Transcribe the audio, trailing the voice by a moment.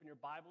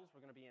Bibles,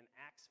 we're going to be in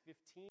Acts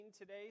 15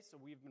 today. So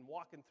we've been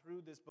walking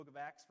through this book of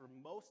Acts for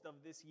most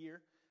of this year.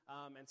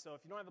 And so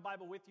if you don't have a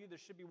Bible with you, there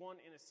should be one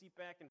in a seat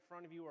back in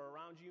front of you or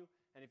around you.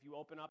 And if you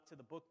open up to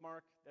the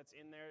bookmark that's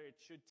in there, it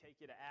should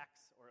take you to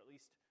Acts, or at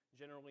least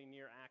generally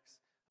near Acts.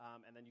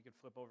 And then you can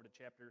flip over to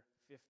chapter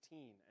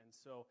 15. And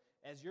so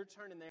as you're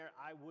turning there,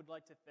 I would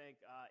like to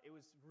thank, it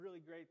was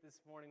really great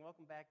this morning.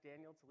 Welcome back,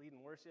 Daniel, to lead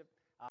in worship.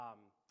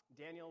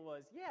 Daniel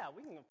was,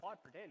 we can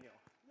applaud for Daniel.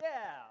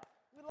 Yeah,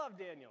 we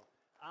love Daniel.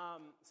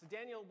 So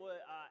Daniel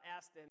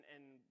asked,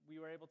 and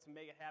we were able to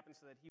make it happen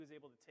so that he was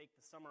able to take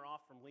the summer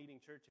off from leading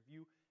church. If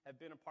you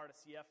have been a part of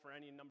CF for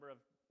any number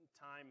of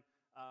time,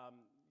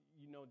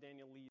 you know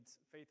Daniel leads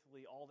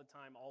faithfully all the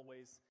time,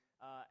 always.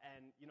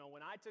 And, you know,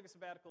 when I took a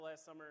sabbatical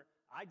last summer,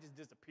 I just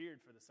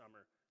disappeared for the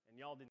summer, and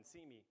y'all didn't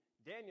see me.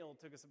 Daniel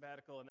took a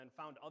sabbatical and then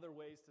found other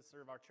ways to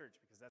serve our church,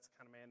 because that's the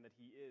kind of man that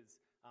he is.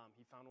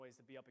 He found ways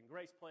to be up in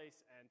Grace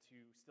Place and to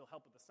still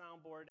help with the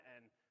soundboard,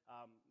 and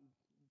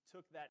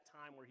took that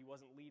time where he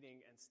wasn't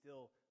leading and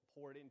still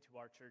poured into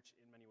our church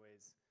in many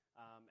ways.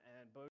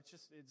 But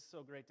it's so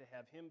great to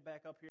have him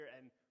back up here.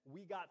 And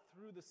we got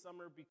through the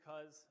summer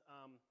because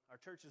our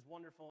church is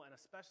wonderful, and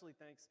especially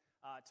thanks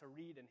to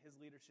Reed and his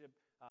leadership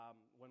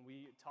when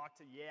we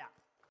talked to,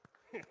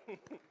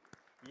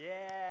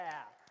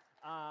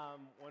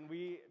 when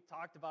we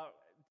talked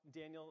about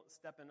Daniel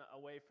stepping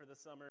away for the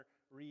summer,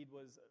 Reed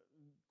was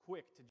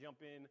quick to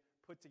jump in,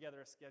 put together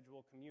a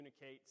schedule,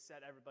 communicate,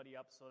 set everybody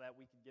up so that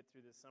we could get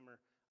through this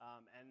summer.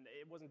 And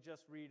it wasn't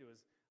just Reed, it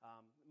was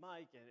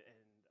Mike and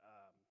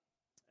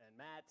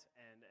Matt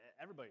and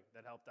everybody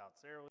that helped out.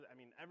 Sarah,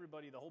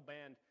 everybody, the whole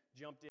band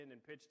jumped in and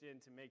pitched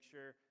in to make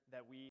sure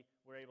that we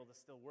were able to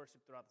still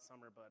worship throughout the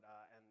summer. But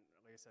and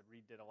like I said,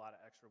 Reed did a lot of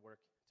extra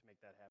work to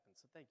make that happen.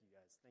 So thank you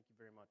guys. Thank you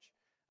very much.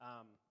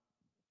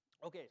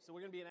 Okay, so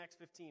we're going to be in Acts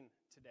 15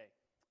 today.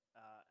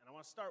 And I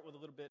want to start with a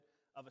little bit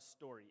of a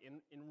story.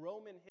 In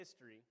Roman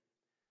history,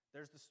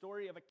 there's the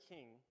story of a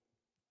king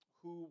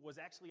who was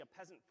actually a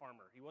peasant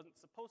farmer. He wasn't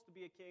supposed to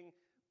be a king,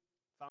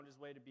 found his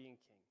way to being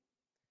king.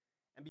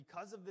 And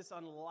because of this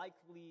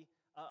unlikely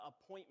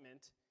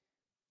appointment,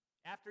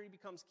 after he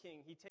becomes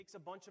king, he takes a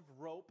bunch of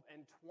rope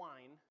and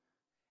twine,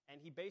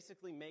 and he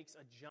basically makes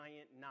a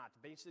giant knot,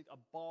 basically a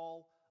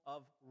ball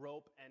of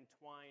rope and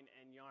twine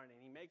and yarn. And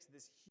he makes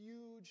this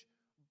huge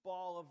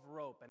ball of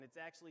rope, and it's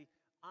actually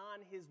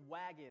on his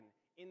wagon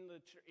in the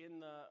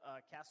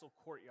castle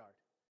courtyard.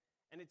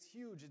 And it's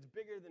huge. It's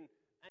bigger than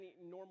any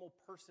normal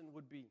person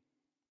would be.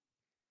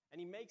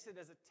 And he makes it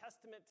as a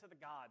testament to the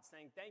gods,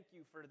 saying, thank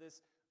you for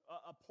this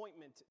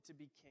appointment to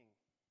be king.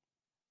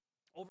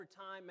 Over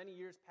time, many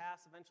years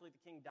pass. Eventually,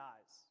 the king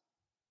dies.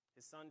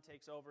 His son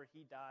takes over.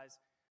 He dies.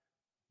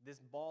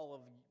 This ball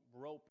of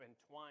rope and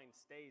twine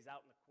stays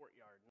out in the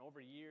courtyard. And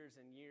over years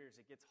and years,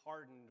 it gets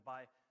hardened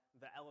by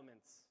the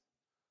elements.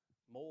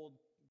 Mold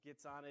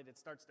gets on it. It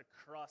starts to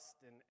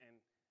crust and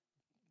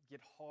get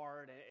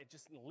hard, and it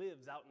just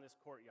lives out in this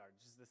courtyard,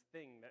 just this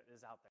thing that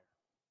is out there.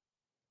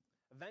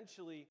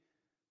 Eventually,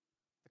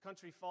 the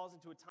country falls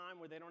into a time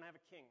where they don't have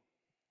a king.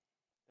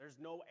 There's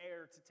no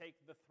heir to take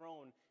the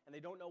throne, and they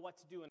don't know what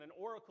to do. And an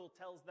oracle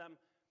tells them,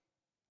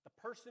 the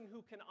person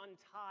who can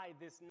untie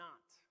this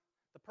knot,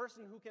 the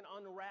person who can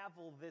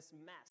unravel this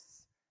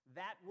mess,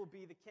 that will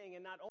be the king.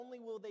 And not only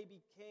will they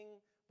be king,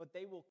 but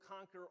they will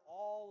conquer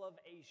all of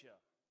Asia,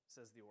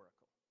 says the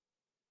oracle.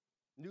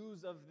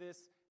 News of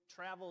this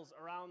travels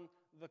around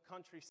the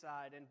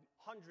countryside, and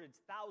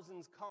hundreds,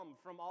 thousands come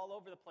from all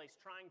over the place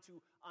trying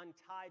to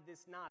untie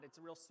this knot. It's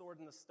a real sword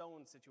in the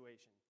stone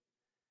situation.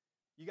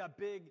 You got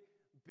big,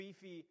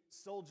 beefy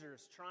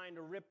soldiers trying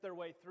to rip their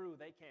way through.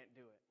 They can't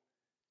do it.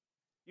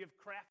 You have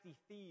crafty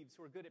thieves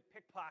who are good at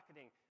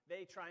pickpocketing.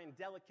 They try and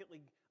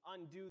delicately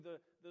undo the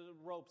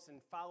ropes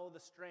and follow the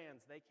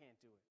strands. They can't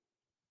do it.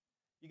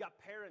 You got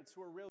parents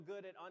who are real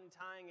good at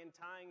untying and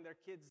tying their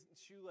kids'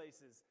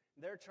 shoelaces.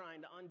 They're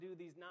trying to undo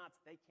these knots.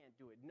 They can't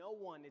do it. No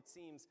one, it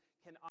seems,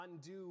 can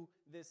undo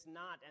this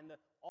knot. And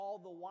all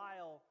the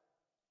while,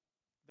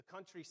 the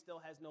country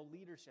still has no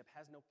leadership,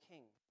 has no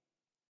king.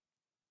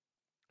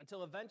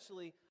 Until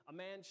eventually, a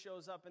man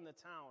shows up in the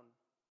town,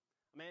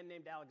 a man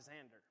named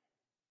Alexander.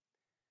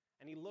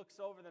 And he looks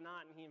over the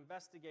knot and he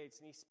investigates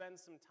and he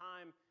spends some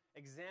time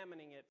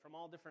examining it from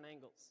all different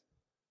angles.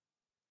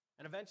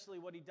 And eventually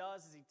what he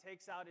does is he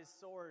takes out his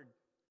sword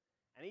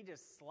and he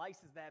just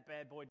slices that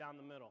bad boy down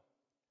the middle.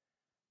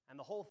 And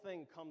the whole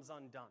thing comes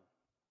undone.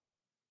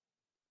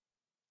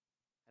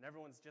 And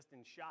everyone's just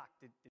in shock.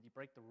 Did he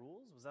break the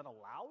rules? Was that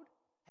allowed?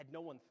 Had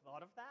no one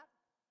thought of that?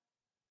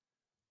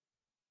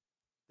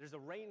 There's a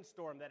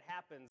rainstorm that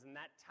happens, and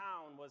that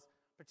town was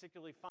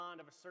particularly fond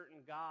of a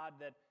certain god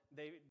that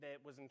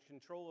was in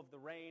control of the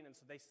rain, and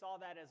so they saw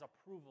that as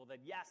approval, that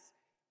yes,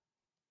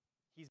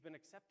 he's been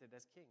accepted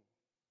as king.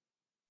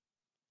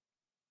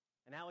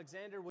 And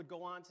Alexander would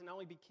go on to not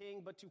only be king,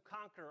 but to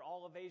conquer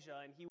all of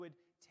Asia, and he would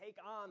take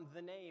on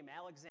the name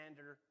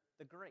Alexander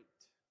the Great.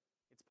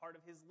 It's part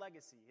of his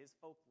legacy, his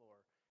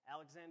folklore.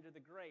 Alexander the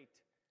Great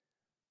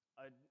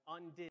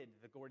undid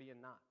the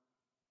Gordian knot.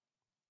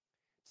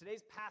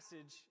 Today's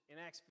passage in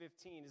Acts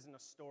 15 isn't a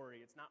story,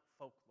 it's not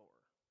folklore,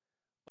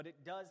 but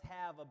it does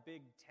have a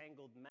big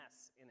tangled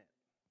mess in it.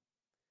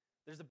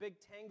 There's a big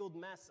tangled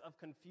mess of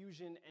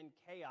confusion and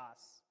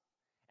chaos,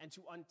 and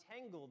to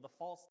untangle the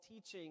false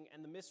teaching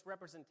and the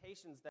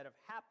misrepresentations that have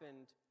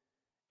happened,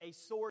 a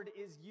sword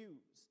is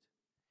used.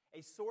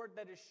 A sword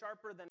that is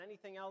sharper than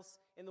anything else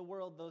in the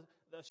world,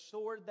 the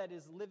sword that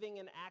is living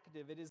and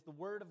active. It is the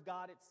Word of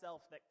God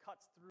itself that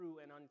cuts through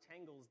and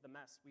untangles the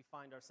mess we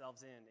find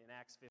ourselves in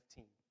Acts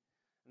 15.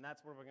 And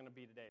that's where we're going to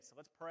be today. So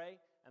let's pray,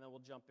 and then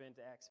we'll jump into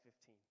Acts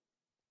 15.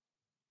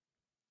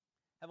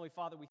 Heavenly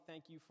Father, we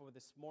thank you for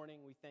this morning.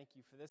 We thank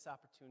you for this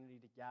opportunity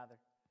to gather,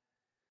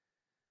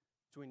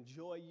 to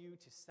enjoy you,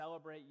 to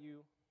celebrate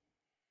you.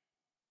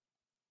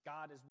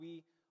 God, as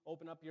we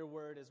open up your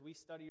word, as we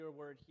study your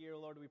word here,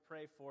 Lord, we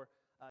pray for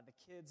the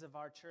kids of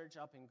our church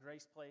up in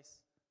Grace Place.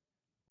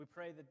 We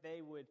pray that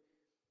they would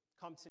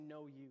come to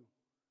know you,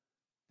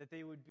 that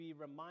they would be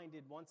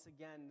reminded once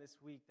again this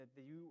week that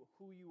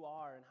who you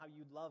are and how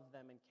you love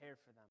them and care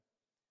for them.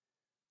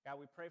 God,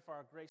 we pray for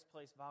our Grace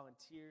Place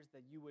volunteers,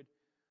 that you would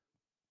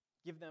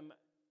give them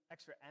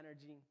extra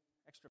energy,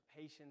 extra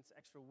patience,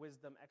 extra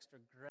wisdom, extra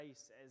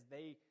grace as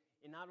they,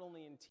 not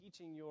only in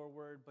teaching your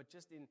word, but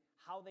just in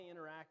how they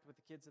interact with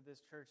the kids of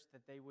this church,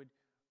 that they would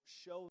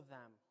show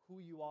them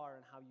who you are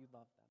and how you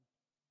love them.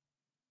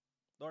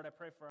 Lord, I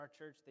pray for our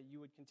church that you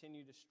would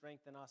continue to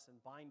strengthen us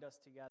and bind us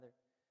together,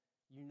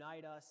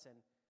 unite us and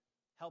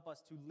help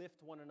us to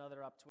lift one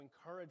another up, to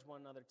encourage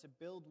one another, to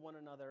build one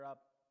another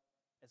up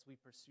as we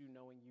pursue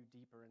knowing you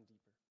deeper and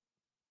deeper.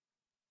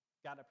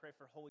 God, I pray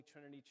for Holy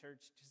Trinity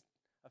Church just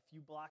a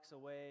few blocks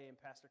away and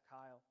Pastor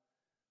Kyle,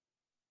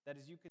 that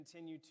as you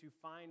continue to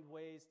find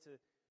ways to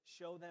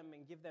show them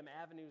and give them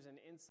avenues and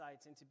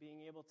insights into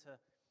being able to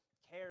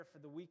care for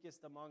the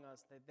weakest among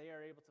us, that they are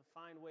able to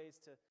find ways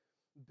to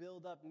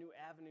build up new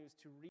avenues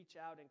to reach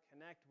out and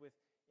connect with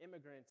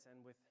immigrants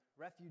and with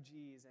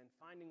refugees and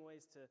finding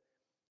ways to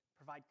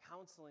provide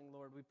counseling,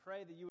 Lord. We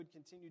pray that you would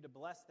continue to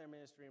bless their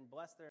ministry and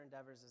bless their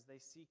endeavors as they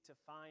seek to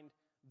find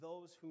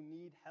those who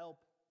need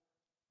help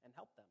and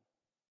help them.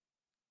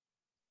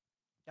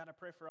 God, I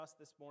pray for us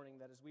this morning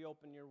that as we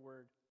open your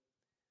word,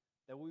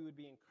 that we would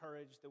be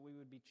encouraged, that we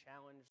would be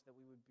challenged, that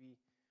we would be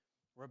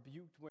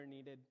rebuked where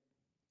needed,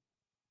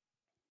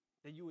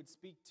 that you would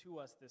speak to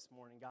us this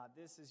morning. God,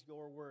 this is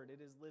your word.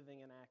 It is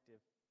living and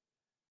active.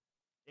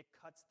 It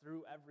cuts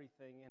through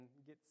everything and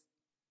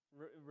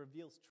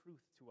reveals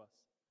truth to us.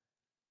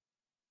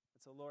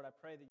 And so, Lord, I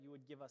pray that you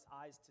would give us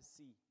eyes to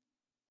see,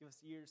 give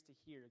us ears to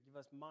hear, give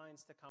us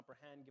minds to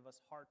comprehend, give us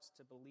hearts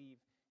to believe,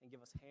 and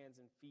give us hands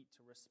and feet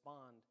to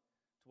respond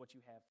to what you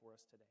have for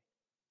us today.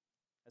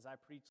 As I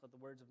preach, let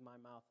the words of my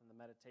mouth and the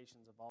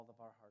meditations of all of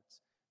our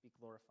hearts be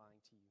glorifying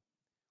to you.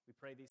 We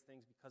pray these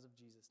things because of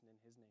Jesus and in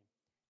his name.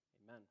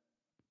 Amen.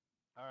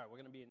 All right, we're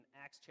going to be in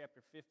Acts chapter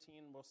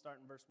 15. We'll start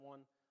in verse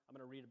 1. I'm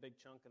going to read a big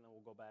chunk, and then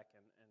we'll go back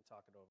and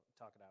talk it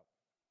out.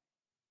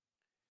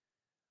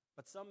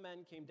 But some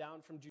men came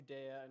down from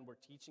Judea and were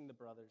teaching the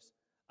brothers,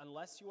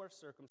 "Unless you are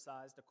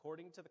circumcised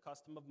according to the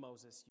custom of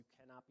Moses, you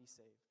cannot be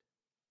saved."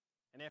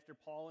 And after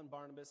Paul and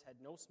Barnabas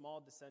had no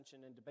small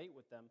dissension and debate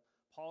with them,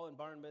 Paul and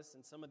Barnabas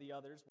and some of the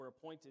others were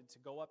appointed to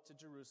go up to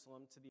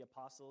Jerusalem to the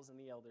apostles and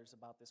the elders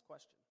about this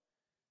question.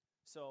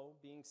 So,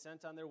 being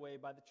sent on their way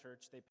by the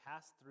church, they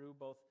passed through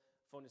both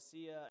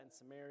Phoenicia and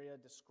Samaria,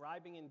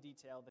 describing in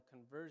detail the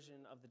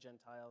conversion of the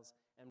Gentiles,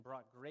 and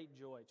brought great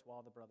joy to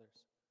all the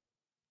brothers.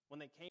 When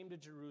they came to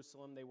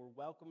Jerusalem, they were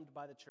welcomed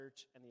by the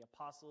church and the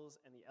apostles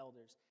and the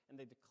elders, and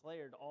they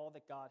declared all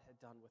that God had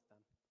done with them.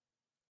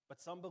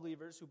 But some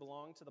believers who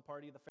belonged to the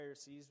party of the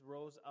Pharisees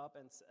rose up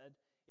and said,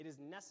 "It is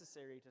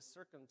necessary to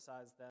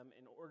circumcise them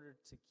in order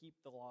to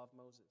keep the law of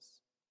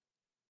Moses."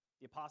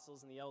 The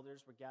apostles and the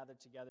elders were gathered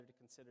together to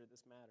consider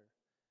this matter.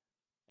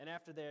 And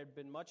after there had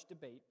been much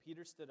debate,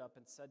 Peter stood up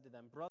and said to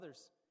them,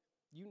 "Brothers,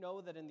 you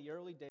know that in the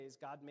early days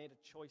God made a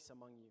choice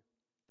among you,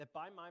 that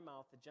by my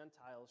mouth the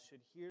Gentiles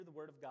should hear the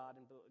word of God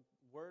and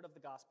word of the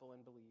gospel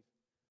and believe.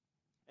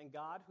 And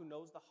God, who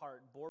knows the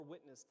heart, bore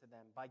witness to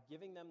them by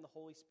giving them the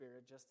Holy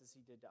Spirit, just as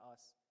he did to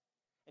us.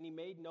 And he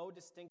made no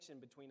distinction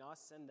between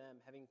us and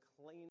them, having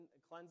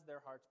cleansed their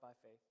hearts by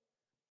faith.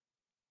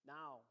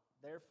 Now,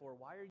 therefore,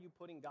 why are you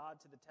putting God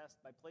to the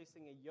test by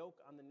placing a yoke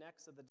on the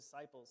necks of the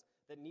disciples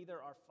that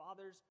neither our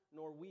fathers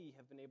nor we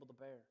have been able to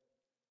bear?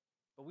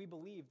 But we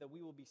believe that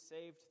we will be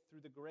saved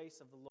through the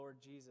grace of the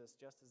Lord Jesus,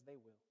 just as they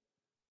will."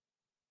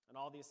 And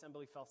all the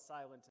assembly fell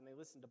silent, and they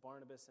listened to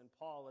Barnabas and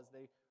Paul as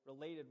they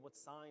related what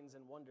signs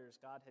and wonders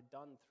God had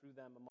done through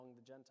them among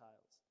the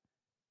Gentiles.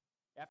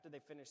 After they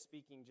finished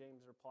speaking,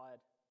 James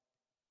replied,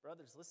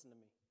 "Brothers, listen to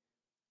me.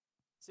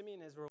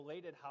 Simeon has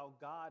related how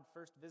God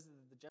first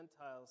visited the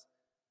Gentiles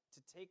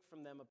to take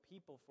from them a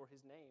people for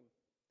his name.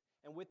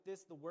 And with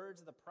this, the words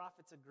of the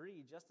prophets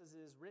agree, just as it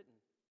is written.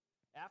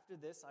 After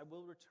this, I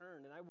will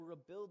return, and I will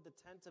rebuild the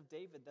tent of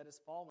David that has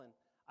fallen.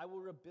 I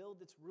will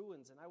rebuild its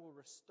ruins, and I will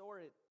restore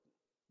it,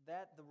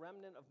 that the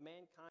remnant of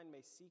mankind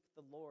may seek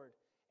the Lord,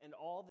 and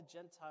all the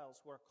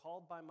Gentiles who are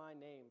called by my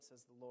name,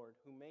 says the Lord,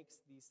 who makes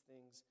these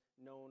things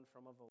known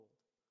from of old.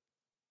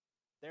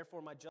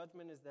 Therefore, my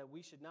judgment is that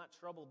we should not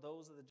trouble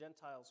those of the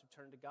Gentiles who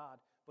turn to God,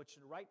 but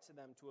should write to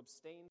them to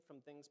abstain from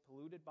things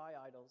polluted by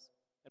idols,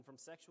 and from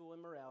sexual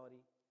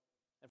immorality,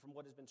 and from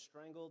what has been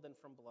strangled, and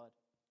from blood.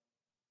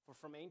 For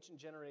from ancient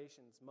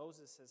generations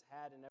Moses has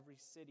had in every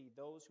city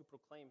those who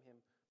proclaim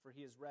him, for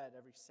he is read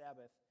every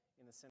Sabbath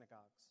in the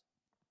synagogues.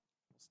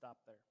 We'll stop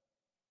there.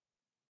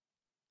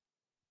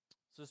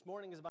 So this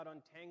morning is about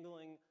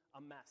untangling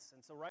a mess.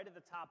 And so right at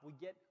the top, we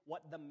get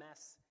what the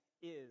mess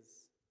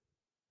is.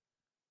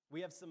 We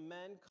have some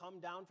men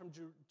come down from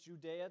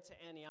Judea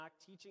to Antioch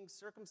teaching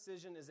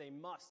circumcision is a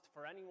must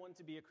for anyone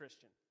to be a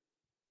Christian.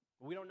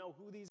 We don't know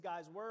who these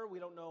guys were. We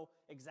don't know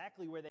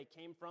exactly where they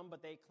came from,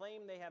 but they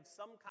claim they have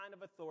some kind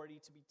of authority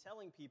to be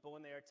telling people,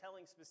 and they are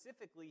telling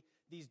specifically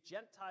these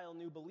Gentile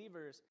new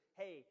believers,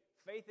 hey,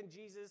 faith in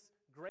Jesus,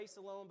 grace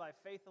alone, by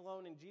faith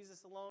alone, in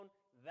Jesus alone,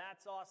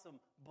 that's awesome,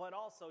 but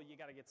also you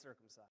got to get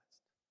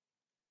circumcised.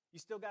 You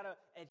still got to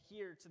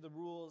adhere to the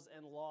rules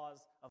and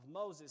laws of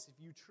Moses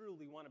if you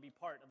truly want to be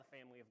part of the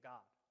family of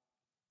God.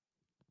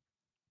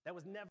 That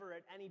was never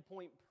at any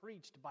point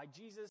preached by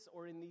Jesus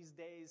or in these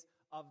days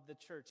of the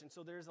church. And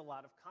so there's a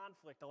lot of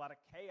conflict, a lot of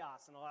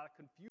chaos, and a lot of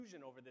confusion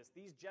over this.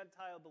 These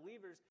Gentile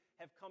believers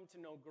have come to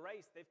know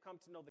grace. They've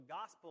come to know the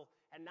gospel.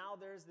 And now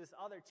there's this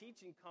other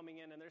teaching coming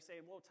in, and they're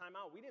saying, whoa, time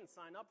out. We didn't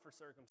sign up for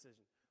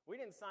circumcision.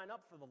 We didn't sign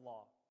up for the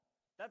law.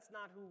 That's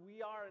not who we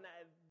are, and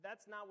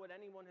that's not what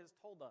anyone has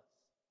told us.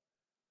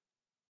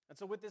 And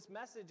so with this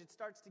message, it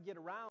starts to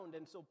get around,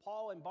 and so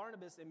Paul and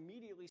Barnabas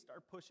immediately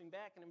start pushing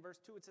back, and in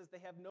verse 2 it says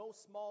they have no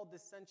small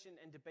dissension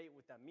and debate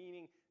with them,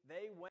 meaning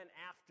they went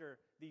after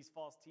these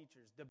false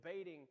teachers,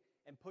 debating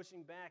and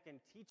pushing back and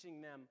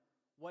teaching them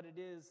what it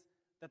is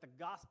that the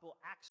gospel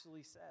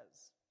actually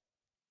says.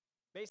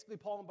 Basically,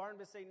 Paul and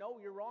Barnabas say, no,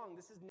 you're wrong.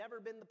 This has never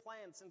been the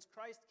plan. Since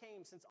Christ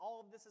came, since all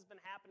of this has been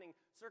happening,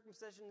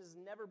 circumcision has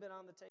never been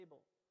on the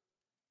table.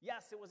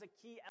 Yes, it was a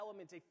key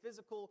element, a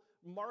physical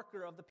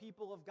marker of the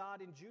people of God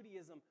in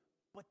Judaism,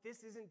 but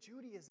this isn't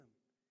Judaism.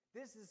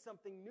 This is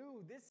something new.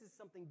 This is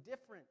something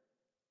different.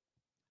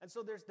 And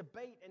so there's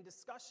debate and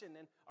discussion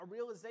and a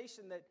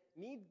realization that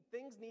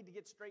things need to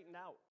get straightened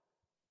out,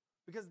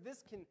 because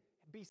this can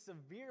be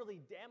severely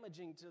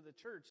damaging to the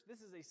church.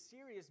 This is a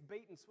serious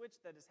bait and switch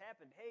that has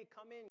happened. Hey,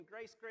 come in,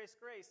 grace, grace,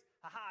 grace.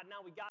 Ha-ha, now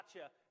we got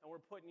you, and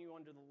we're putting you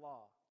under the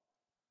law.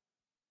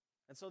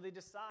 And so they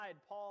decide,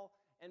 Paul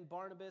and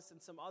Barnabas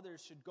and some others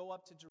should go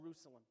up to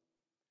Jerusalem.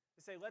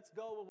 They say, let's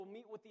go, we'll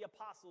meet with the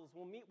apostles,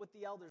 we'll meet with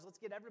the elders, let's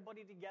get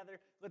everybody together,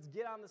 let's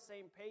get on the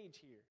same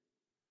page here.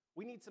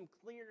 We need some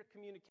clear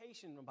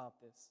communication about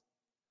this.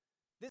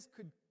 This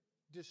could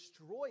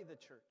destroy the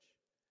church.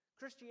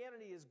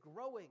 Christianity is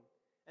growing,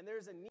 and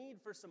there's a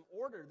need for some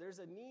order, there's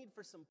a need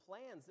for some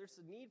plans,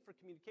 there's a need for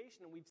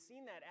communication, and we've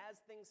seen that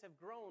as things have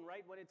grown,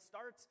 right? When it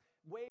starts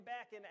way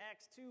back in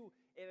Acts 2,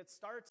 and it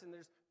starts, and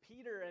there's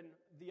Peter and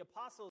the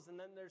apostles, and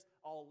then there's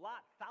a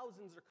lot,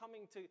 thousands are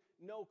coming to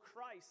know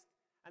Christ,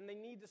 and they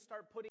need to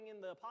start putting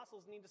in, the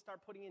apostles need to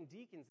start putting in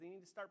deacons, they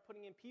need to start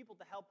putting in people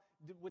to help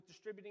with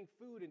distributing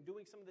food and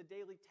doing some of the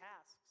daily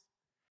tasks.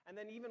 And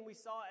then even we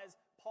saw as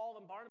Paul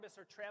and Barnabas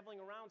are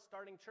traveling around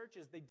starting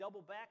churches, they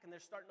double back and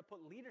they're starting to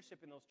put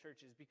leadership in those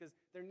churches because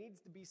there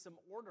needs to be some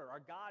order. Our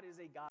God is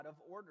a God of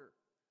order.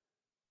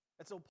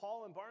 And so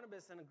Paul and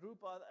Barnabas and a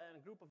group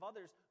of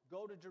others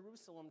go to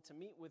Jerusalem to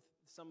meet with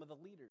some of the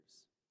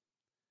leaders.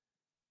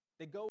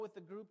 They go with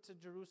the group to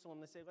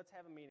Jerusalem. They say, let's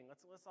have a meeting.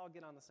 Let's all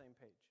get on the same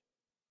page.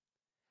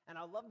 And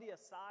I love the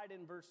aside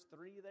in verse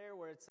 3 there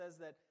where it says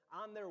that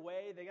on their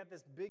way, they got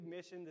this big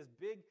mission, this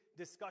big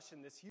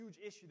discussion, this huge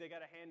issue they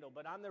got to handle.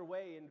 But on their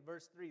way in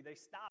verse 3, they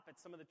stop at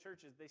some of the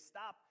churches. They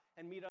stop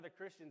and meet other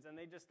Christians, and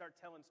they just start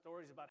telling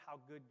stories about how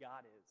good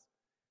God is.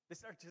 They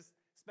start just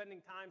spending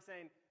time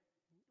saying,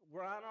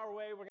 we're on our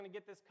way, we're going to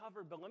get this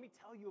covered, but let me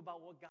tell you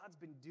about what God's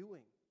been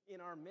doing in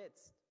our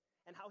midst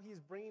and how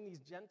he's bringing these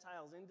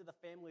Gentiles into the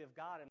family of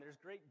God, and there's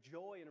great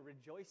joy and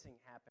rejoicing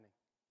happening.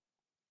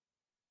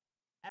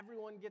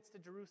 Everyone gets to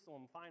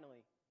Jerusalem,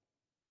 finally.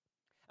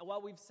 And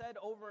while we've said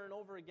over and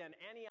over again,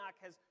 Antioch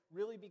has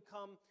really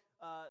become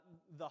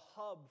the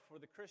hub for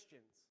the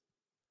Christians,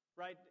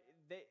 right?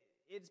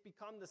 It's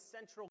become the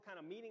central kind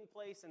of meeting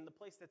place and the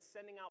place that's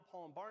sending out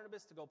Paul and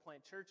Barnabas to go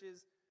plant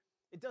churches.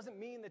 It doesn't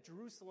mean that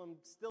Jerusalem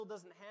still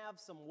doesn't have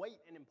some weight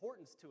and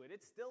importance to it.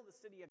 It's still the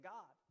city of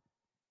God.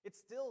 It's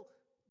still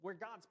where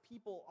God's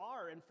people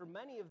are. And for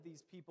many of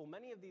these people,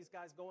 many of these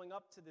guys going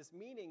up to this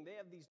meeting, they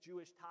have these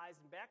Jewish ties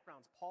and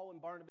backgrounds, Paul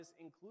and Barnabas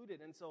included.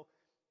 And so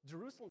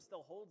Jerusalem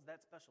still holds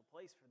that special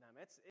place for them.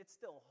 It's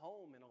still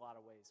home in a lot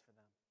of ways for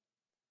them.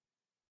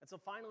 And so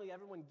finally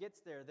everyone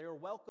gets there. They're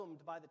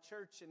welcomed by the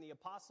church and the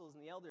apostles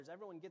and the elders.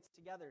 Everyone gets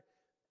together.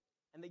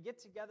 And they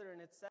get together, and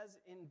it says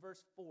in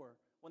verse 4,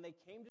 when they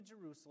came to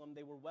Jerusalem,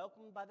 they were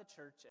welcomed by the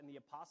church and the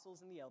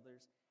apostles and the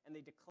elders, and they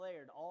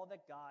declared all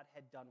that God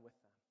had done with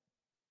them.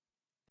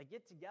 They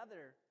get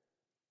together,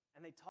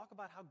 and they talk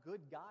about how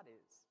good God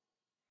is.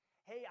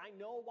 Hey, I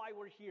know why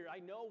we're here.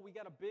 I know we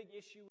got a big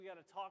issue we got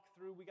to talk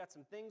through. We got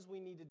some things we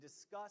need to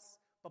discuss.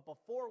 But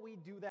before we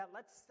do that,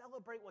 let's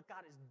celebrate what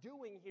God is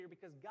doing here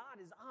because God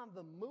is on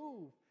the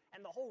move.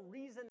 And the whole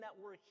reason that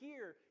we're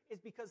here is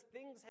because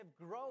things have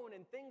grown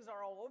and things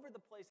are all over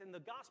the place. And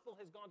the gospel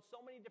has gone so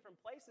many different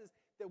places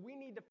that we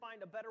need to find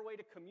a better way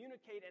to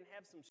communicate and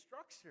have some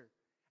structure.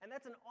 And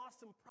that's an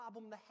awesome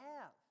problem to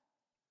have.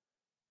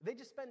 They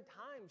just spend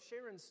time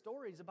sharing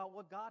stories about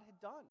what God had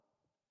done.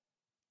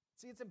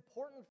 See, it's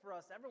important for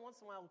us every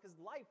once in a while because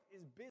life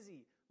is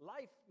busy.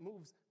 Life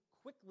moves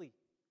quickly.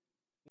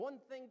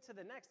 One thing to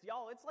the next.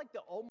 Y'all, it's like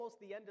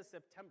almost the end of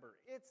September.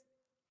 It's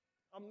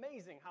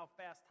amazing how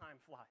fast time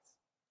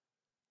flies.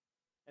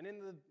 And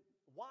in the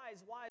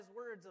wise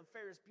words of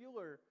Ferris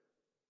Bueller,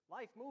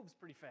 life moves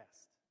pretty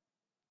fast.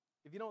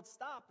 If you don't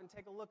stop and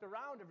take a look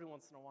around every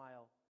once in a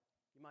while,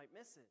 you might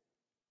miss it.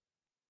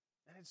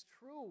 And it's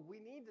true. We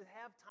need to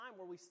have time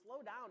where we slow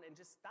down and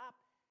just stop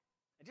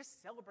and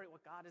just celebrate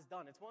what God has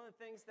done. It's one of the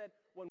things that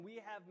when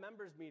we have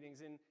members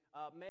meetings in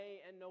May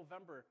and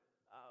November,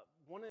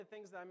 one of the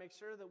things that I make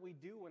sure that we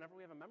do whenever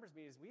we have a members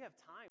meeting is we have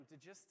time to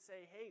just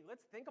say, hey,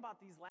 let's think about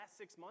these last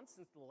 6 months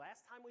since the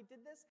last time we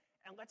did this,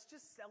 and let's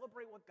just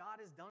celebrate what God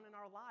has done in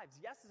our lives.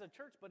 Yes, as a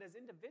church, but as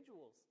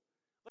individuals.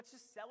 Let's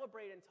just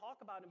celebrate and talk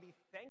about and be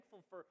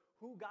thankful for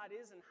who God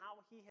is and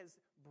how he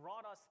has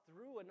brought us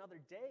through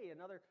another day,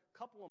 another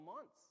couple of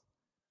months.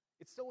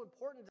 It's so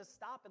important to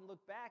stop and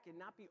look back and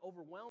not be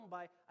overwhelmed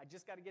by, I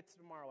just got to get to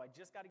tomorrow, I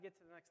just got to get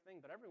to the next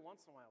thing. But every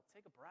once in a while,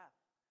 take a breath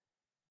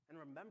and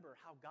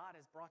remember how God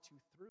has brought you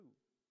through.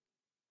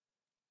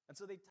 And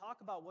so they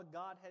talk about what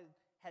God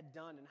had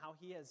done and how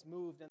he has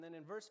moved. And then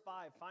in verse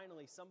 5,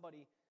 finally,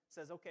 somebody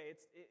says, okay,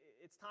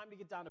 it's time to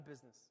get down to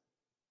business.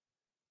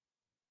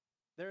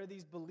 There are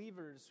these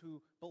believers who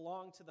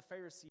belong to the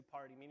Pharisee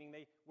party, meaning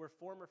they were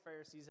former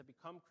Pharisees, have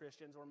become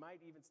Christians, or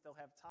might even still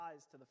have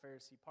ties to the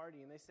Pharisee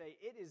party. And they say,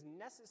 it is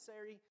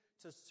necessary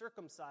to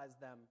circumcise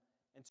them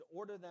and to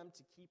order them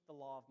to keep the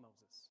law of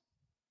Moses.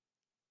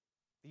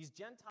 These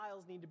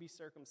Gentiles need to be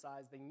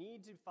circumcised. They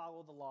need to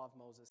follow the law of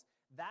Moses.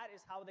 That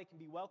is how they can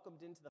be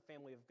welcomed into the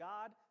family of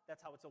God.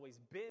 That's how it's always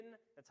been.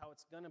 That's how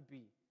it's going to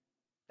be.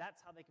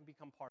 That's how they can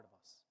become part of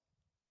us.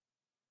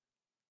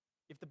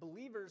 If the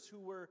believers who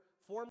were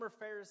former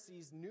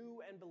Pharisees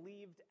knew and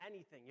believed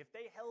anything, if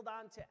they held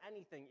on to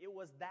anything, it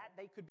was that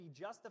they could be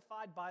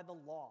justified by the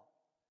law.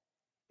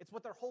 It's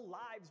what their whole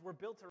lives were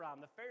built around.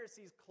 The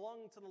Pharisees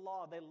clung to the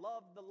law. They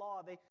loved the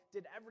law. They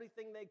did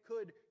everything they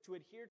could to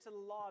adhere to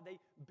the law.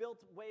 They built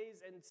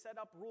ways and set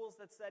up rules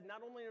that said, not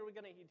only are we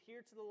going to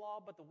adhere to the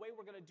law, but the way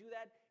we're going to do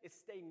that is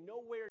stay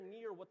nowhere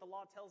near what the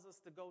law tells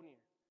us to go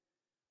near.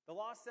 The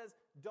law says,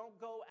 don't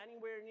go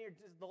anywhere near.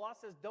 The law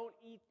says, don't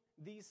eat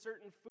these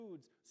certain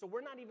foods. So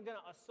we're not even going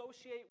to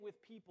associate with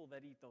people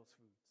that eat those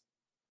foods.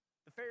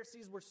 The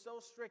Pharisees were so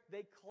strict,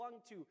 they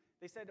clung to.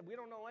 They said, we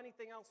don't know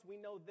anything else,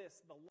 we know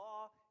this. The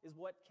law is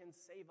what can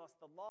save us.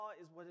 The law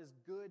is what is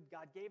good.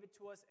 God gave it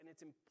to us, and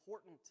it's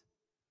important.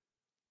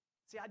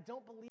 See, I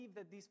don't believe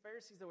that these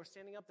Pharisees that were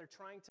standing up, they're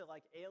trying to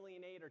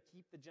alienate or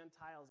keep the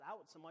Gentiles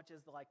out so much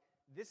as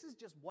this is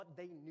just what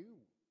they knew.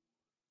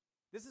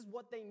 This is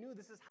what they knew.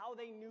 This is how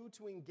they knew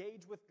to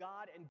engage with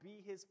God and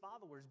be his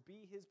followers,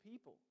 be his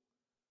people.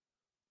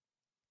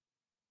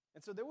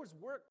 And so there was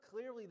work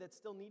clearly that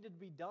still needed to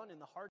be done in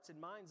the hearts and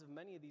minds of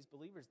many of these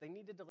believers. They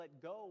needed to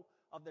let go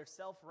of their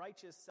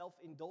self-righteous,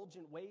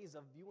 self-indulgent ways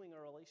of viewing a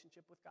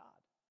relationship with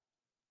God.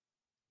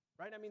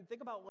 Right? I mean,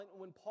 think about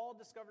when Paul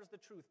discovers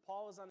the truth.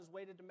 Paul is on his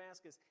way to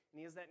Damascus, and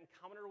he has that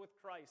encounter with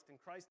Christ. And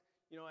Christ,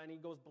 and he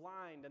goes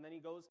blind, and then he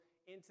goes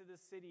into the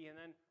city. And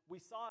then we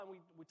saw, and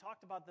we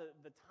talked about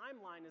the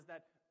timeline, is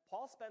that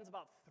Paul spends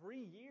about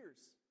 3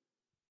 years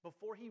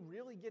before he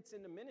really gets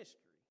into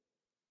ministry.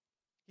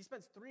 He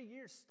spends 3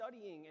 years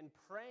studying and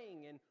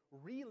praying and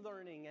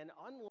relearning and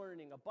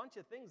unlearning a bunch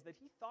of things that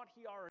he thought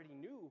he already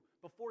knew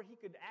before he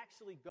could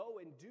actually go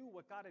and do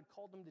what God had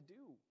called him to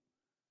do.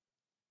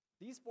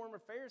 These former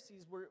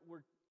Pharisees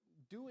were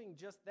doing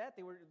just that.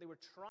 They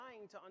were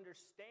trying to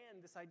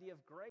understand this idea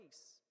of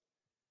grace.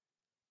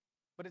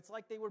 But it's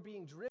like they were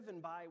being driven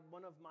by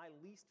one of my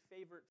least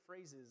favorite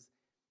phrases,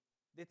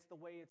 it's the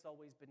way it's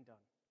always been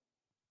done.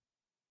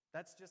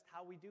 That's just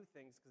how we do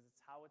things because it's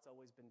how it's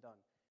always been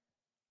done.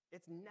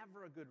 It's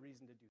never a good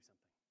reason to do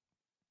something.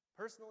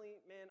 Personally,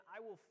 man,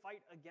 I will fight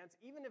against,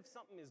 even if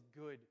something is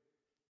good,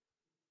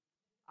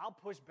 I'll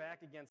push back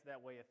against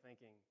that way of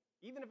thinking.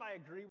 Even if I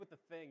agree with the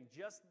thing,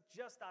 just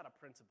out of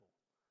principle.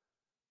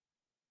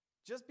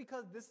 Just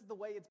because this is the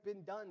way it's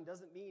been done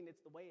doesn't mean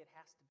it's the way it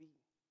has to be.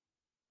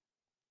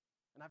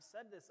 And I've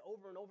said this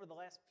over and over the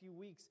last few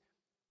weeks.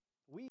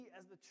 We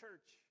as the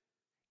church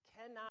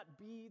cannot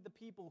be the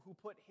people who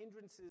put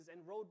hindrances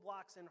and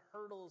roadblocks and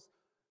hurdles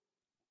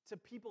to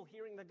people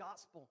hearing the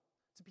gospel,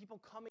 to people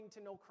coming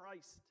to know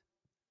Christ.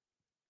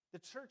 The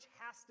church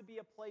has to be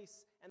a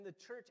place, and the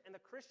church and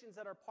the Christians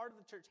that are part of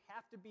the church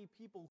have to be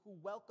people who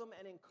welcome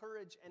and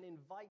encourage and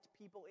invite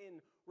people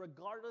in,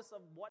 regardless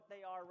of what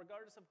they are,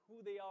 regardless of who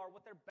they are,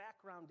 what their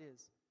background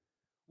is.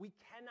 We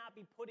cannot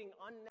be putting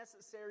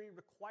unnecessary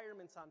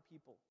requirements on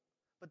people.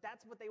 But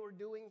that's what they were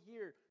doing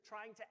here,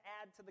 trying to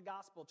add to the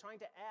gospel, trying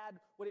to add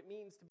what it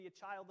means to be a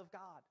child of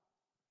God.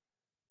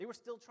 They were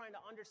still trying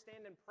to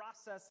understand and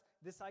process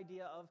this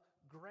idea of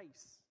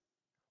grace.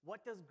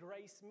 What does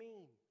grace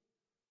mean?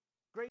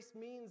 Grace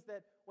means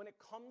that when it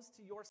comes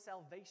to your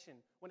salvation,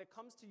 when it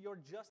comes to your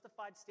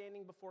justified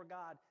standing before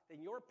God,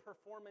 then your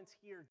performance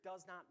here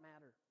does not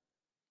matter.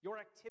 Your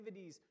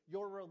activities,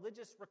 your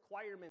religious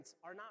requirements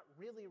are not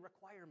really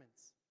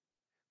requirements.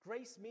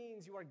 Grace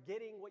means you are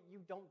getting what you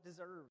don't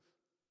deserve.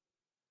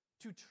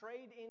 To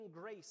trade in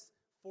grace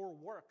for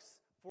works,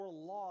 for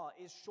law,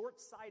 is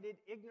short-sighted,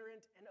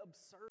 ignorant, and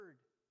absurd.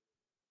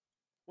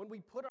 When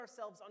we put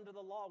ourselves under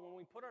the law, when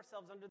we put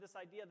ourselves under this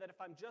idea that if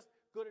I'm just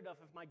good enough,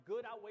 if my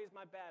good outweighs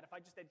my bad, if I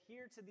just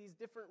adhere to these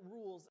different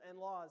rules and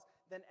laws,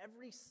 then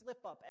every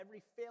slip-up,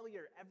 every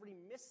failure, every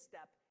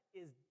misstep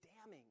is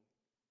damning.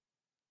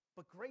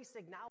 But grace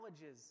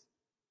acknowledges,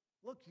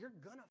 look, you're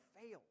gonna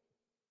fail.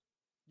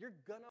 You're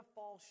gonna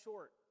fall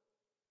short.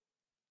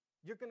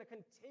 You're gonna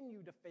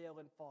continue to fail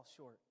and fall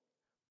short.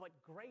 But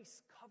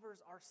grace covers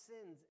our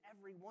sins,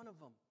 every one of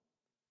them.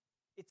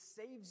 It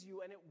saves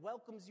you and it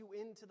welcomes you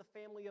into the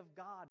family of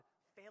God,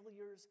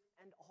 failures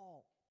and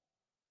all.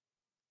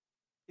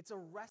 It's a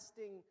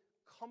resting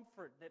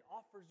comfort that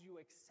offers you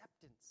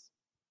acceptance,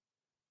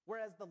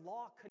 whereas the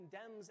law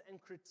condemns and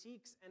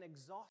critiques and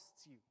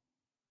exhausts you.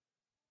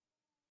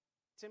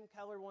 Tim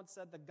Keller once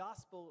said, the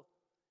gospel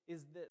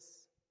is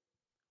this: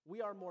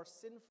 we are more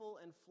sinful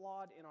and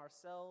flawed in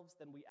ourselves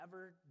than we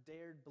ever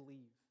dared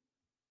believe.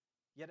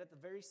 Yet at the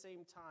very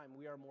same time,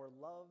 we are more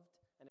loved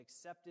and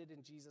accepted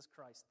in Jesus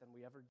Christ than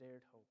we ever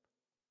dared hope.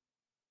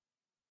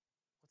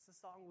 What's the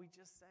song we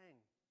just sang?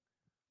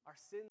 Our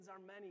sins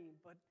are many,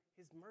 but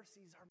his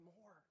mercies are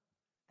more.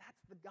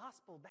 That's the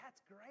gospel.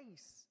 That's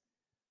grace.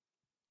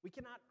 We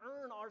cannot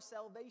earn our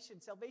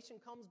salvation. Salvation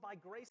comes by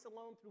grace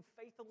alone, through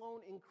faith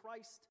alone, in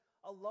Christ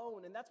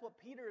alone. And that's what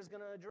Peter is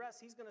going to address.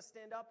 He's going to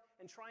stand up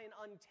and try and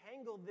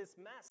untangle this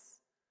mess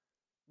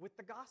with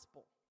the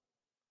gospel.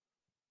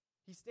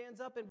 He stands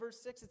up in verse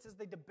 6. It says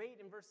they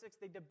debate in verse 6.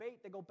 They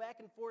debate. They go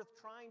back and forth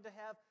trying to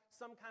have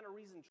some kind of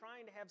reason,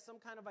 trying to have some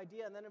kind of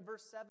idea. And then in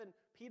verse 7,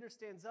 Peter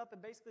stands up and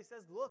basically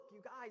says, look,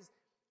 you guys,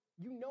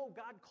 you know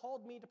God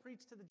called me to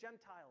preach to the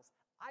Gentiles.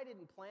 I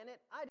didn't plan it.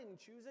 I didn't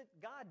choose it.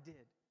 God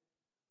did.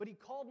 But he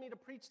called me to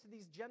preach to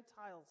these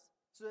Gentiles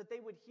so that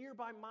they would hear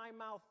by my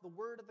mouth the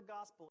word of the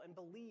gospel and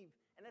believe.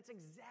 And that's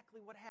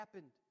exactly what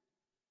happened.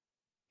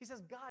 He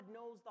says God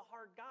knows the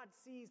heart. God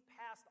sees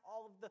past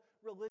all of the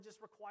religious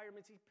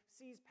requirements. He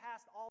sees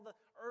past all the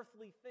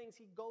earthly things.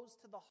 He goes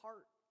to the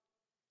heart.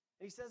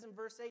 And he says in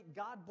verse 8,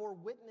 God bore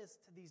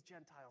witness to these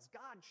Gentiles.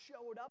 God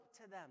showed up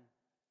to them.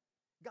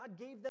 God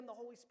gave them the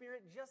Holy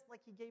Spirit just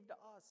like he gave to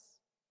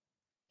us.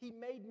 He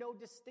made no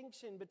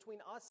distinction between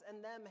us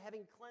and them,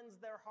 having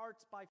cleansed their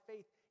hearts by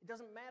faith. It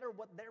doesn't matter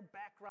what their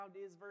background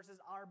is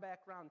versus our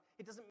background.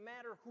 It doesn't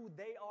matter who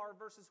they are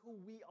versus who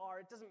we are.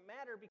 It doesn't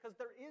matter because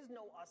there is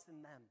no us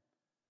in them.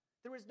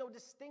 There is no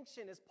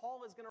distinction, as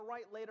Paul is going to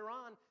write later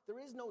on. There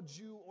is no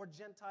Jew or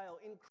Gentile.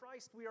 In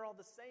Christ, we are all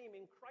the same.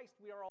 In Christ,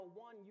 we are all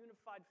one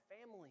unified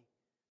family.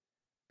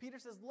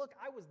 Peter says, look,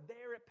 I was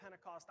there at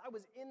Pentecost. I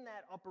was in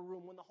that upper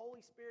room when the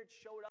Holy Spirit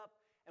showed up,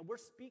 and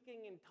we're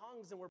speaking in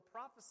tongues, and we're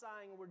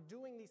prophesying, and we're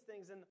doing these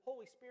things, and the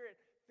Holy Spirit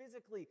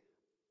physically,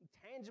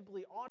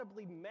 tangibly,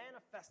 audibly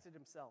manifested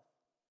himself.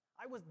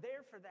 I was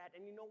there for that,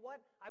 and you know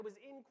what? I was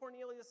in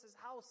Cornelius'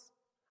 house.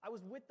 I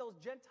was with those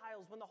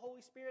Gentiles when the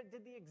Holy Spirit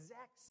did the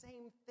exact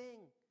same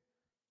thing.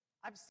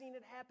 I've seen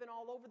it happen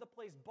all over the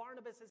place.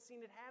 Barnabas has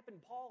seen it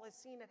happen. Paul has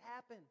seen it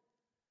happen.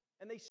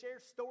 And they share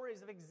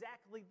stories of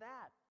exactly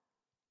that.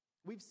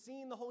 We've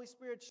seen the Holy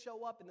Spirit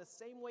show up in the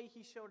same way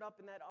he showed up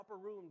in that upper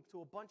room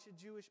to a bunch of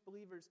Jewish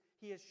believers.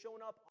 He has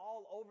shown up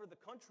all over the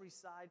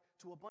countryside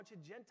to a bunch of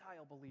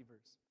Gentile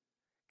believers.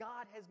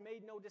 God has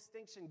made no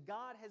distinction.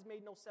 God has made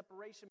no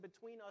separation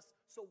between us,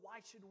 so why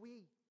should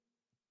we?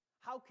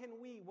 How can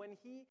we, when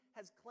he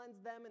has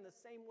cleansed them in the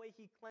same way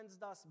he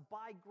cleansed us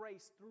by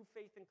grace through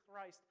faith in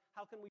Christ,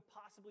 how can we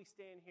possibly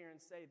stand here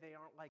and say they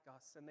aren't like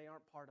us and they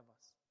aren't part of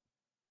us?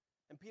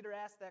 And Peter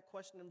asked that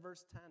question in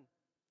verse 10.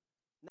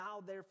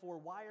 Now,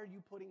 therefore, why are you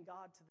putting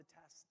God to the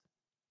test?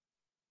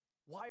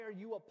 Why are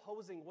you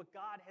opposing what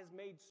God has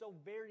made so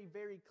very,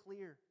 very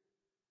clear?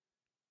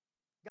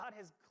 God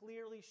has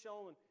clearly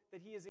shown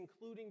that he is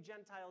including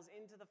Gentiles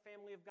into the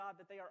family of God,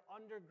 that they are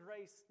under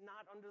grace,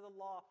 not under the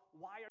law.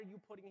 Why are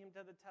you putting him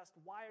to the test?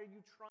 Why are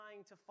you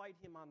trying to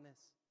fight him on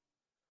this?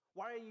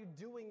 Why are you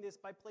doing this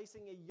by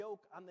placing a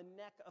yoke on the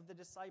neck of the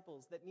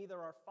disciples that neither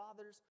our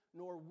fathers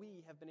nor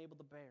we have been able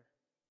to bear?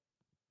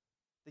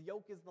 The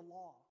yoke is the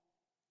law.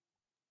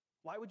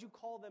 Why would you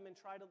call them to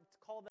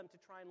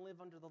try and live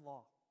under the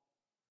law?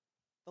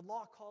 The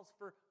law calls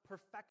for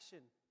perfection.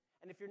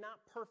 And if you're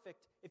not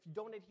perfect, if you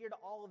don't adhere to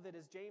all of it,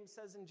 as James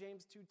says in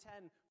James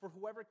 2:10, for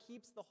whoever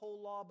keeps the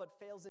whole law but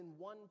fails in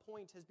one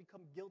point has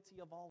become guilty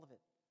of all of it.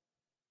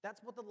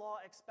 That's what the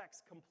law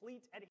expects,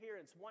 complete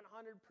adherence, 100%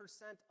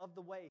 of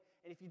the way.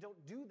 And if you don't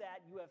do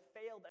that, you have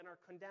failed and are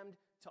condemned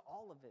to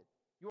all of it.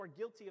 You are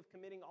guilty of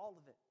committing all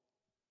of it.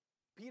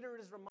 Peter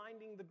is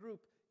reminding the group,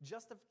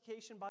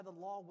 justification by the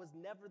law was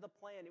never the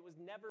plan. It was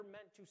never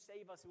meant to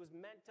save us. It was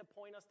meant to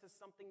point us to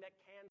something that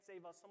can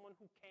save us, someone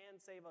who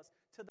can save us,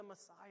 to the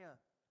Messiah.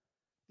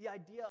 The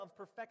idea of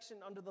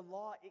perfection under the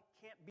law, it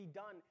can't be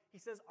done.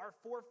 He says our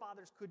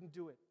forefathers couldn't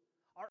do it.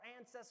 Our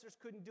ancestors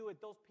couldn't do it.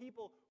 Those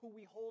people who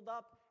we hold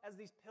up as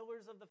these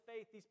pillars of the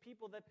faith, these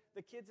people that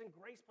the kids in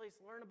Grace Place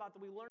learn about, that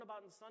we learn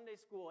about in Sunday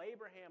school,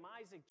 Abraham,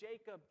 Isaac,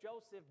 Jacob,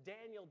 Joseph,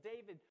 Daniel,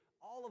 David,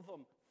 all of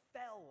them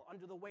fell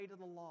under the weight of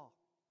the law.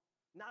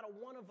 Not a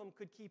one of them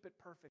could keep it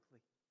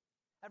perfectly.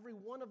 Every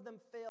one of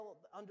them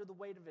failed under the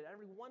weight of it.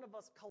 Every one of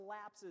us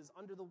collapses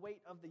under the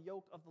weight of the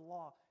yoke of the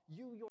law.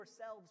 You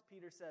yourselves,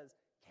 Peter says,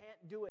 can't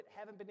do it,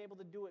 haven't been able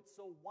to do it.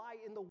 So why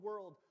in the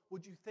world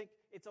would you think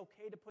it's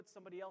okay to put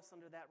somebody else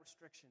under that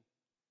restriction?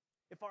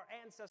 If our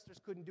ancestors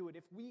couldn't do it,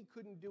 if we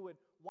couldn't do it,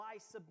 why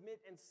submit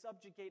and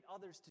subjugate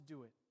others to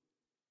do it?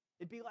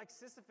 It'd be like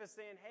Sisyphus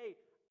saying, hey,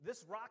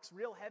 this rock's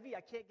real heavy,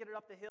 I can't get it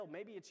up the hill.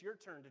 Maybe it's your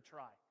turn to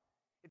try.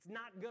 It's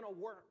not going to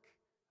work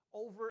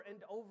over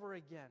and over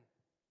again.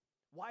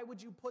 Why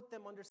would you put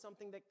them under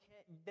something that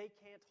they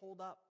can't hold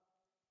up?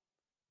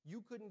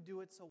 You couldn't do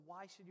it, so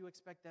why should you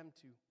expect them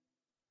to?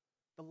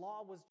 The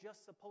law was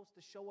just supposed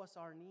to show us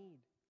our need.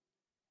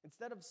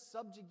 Instead of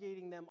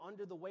subjugating them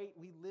under the weight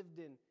we lived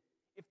in,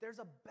 if there's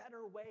a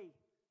better way,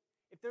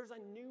 if there's a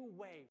new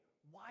way,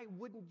 why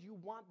wouldn't you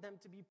want them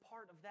to be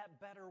part of that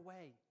better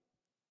way?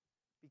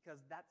 Because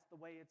that's the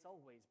way it's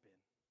always been.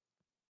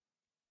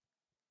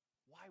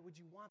 Why would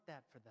you want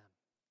that for them?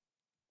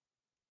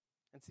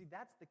 And see,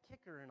 that's the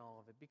kicker in all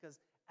of it, because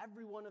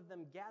every one of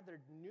them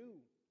gathered knew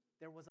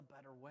there was a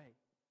better way.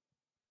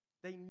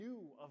 They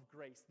knew of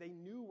grace. They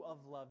knew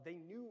of love. They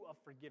knew of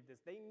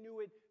forgiveness. They knew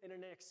it in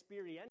an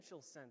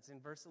experiential sense in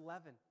verse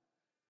 11.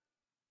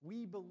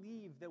 We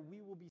believe that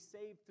we will be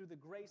saved through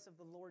the grace of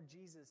the Lord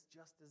Jesus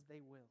just as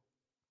they will.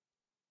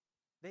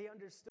 They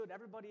understood,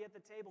 everybody at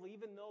the table,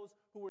 even those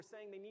who were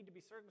saying they need to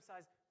be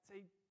circumcised,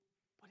 say,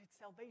 but it's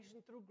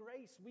salvation through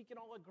grace. We can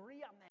all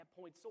agree on that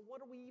point. So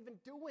what are we even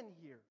doing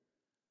here?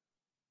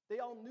 They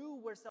all knew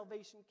where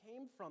salvation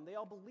came from. They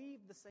all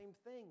believed the same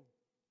thing.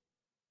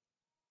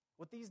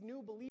 What these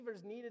new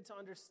believers needed to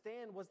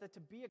understand was that to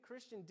be a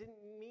Christian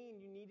didn't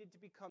mean you needed to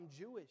become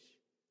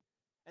Jewish.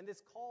 And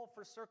this call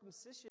for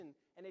circumcision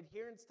and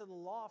adherence to the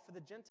law for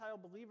the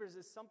Gentile believers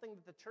is something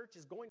that the church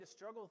is going to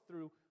struggle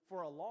through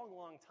for a long,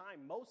 long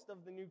time. Most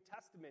of the New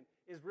Testament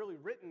is really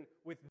written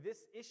with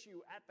this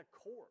issue at the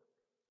core.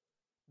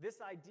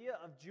 This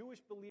idea of Jewish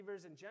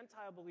believers and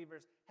Gentile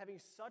believers having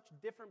such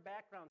different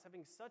backgrounds,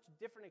 having such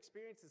different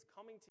experiences,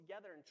 coming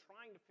together and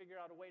trying to figure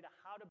out a way to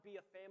how to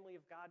be a family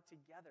of God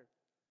together.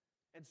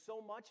 And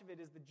so much of it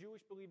is the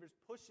Jewish believers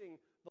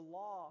pushing the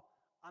law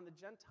on the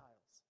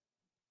Gentiles.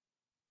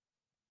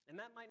 And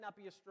that might not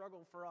be a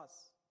struggle for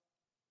us.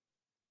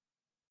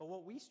 But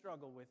what we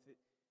struggle with it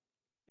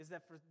is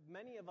that for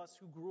many of us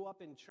who grew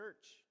up in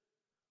church,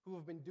 who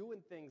have been doing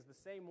things the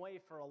same way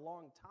for a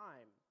long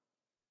time,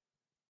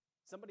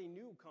 somebody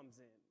new comes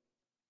in.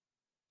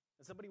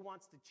 And somebody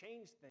wants to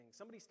change things.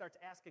 Somebody starts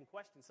asking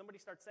questions. Somebody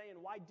starts saying,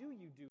 why do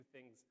you do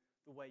things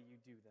the way you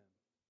do them?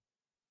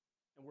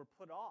 And we're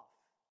put off.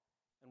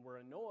 And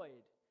we're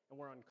annoyed, and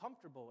we're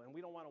uncomfortable, and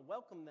we don't want to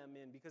welcome them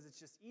in because it's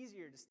just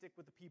easier to stick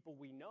with the people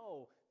we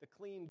know, the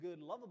clean,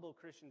 good, lovable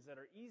Christians that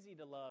are easy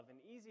to love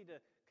and easy to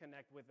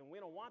connect with. And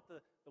we don't want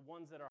the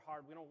ones that are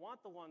hard. We don't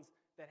want the ones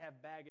that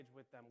have baggage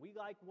with them. We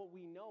like what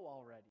we know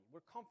already.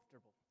 We're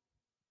comfortable.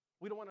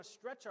 We don't want to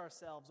stretch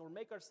ourselves or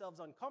make ourselves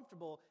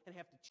uncomfortable and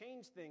have to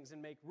change things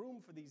and make room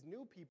for these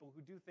new people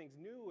who do things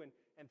new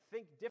and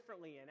think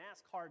differently and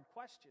ask hard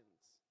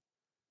questions.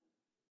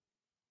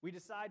 We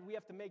decide we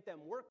have to make them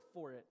work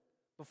for it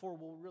before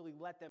we'll really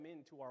let them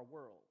into our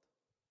world.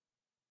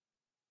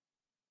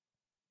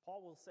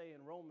 Paul will say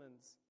in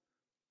Romans,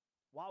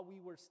 while we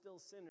were still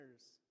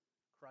sinners,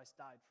 Christ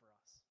died for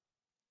us.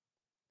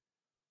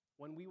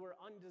 When we were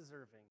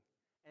undeserving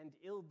and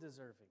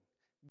ill-deserving,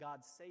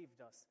 God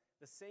saved us.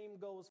 The same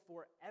goes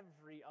for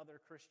every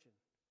other Christian.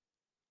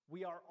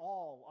 We are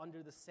all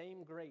under the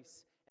same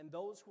grace, and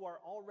those who are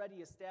already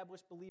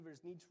established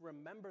believers need to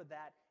remember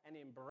that and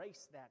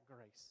embrace that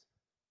grace.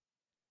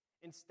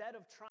 Instead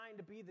of trying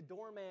to be the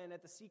doorman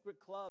at the secret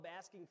club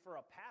asking for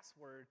a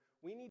password,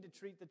 we need to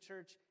treat the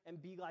church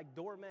and be like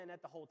doormen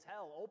at the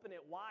hotel. Open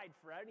it wide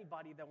for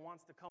anybody that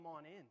wants to come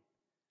on in.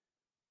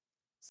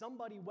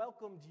 Somebody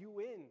welcomed you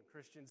in,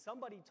 Christian.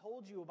 Somebody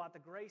told you about the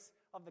grace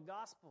of the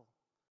gospel.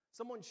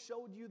 Someone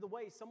showed you the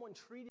way. Someone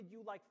treated you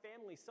like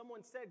family.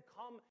 Someone said,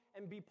 come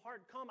and be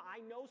part. Come,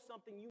 I know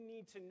something you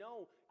need to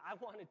know. I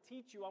want to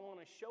teach you. I want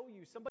to show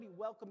you. Somebody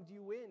welcomed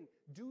you in.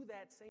 Do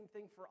that same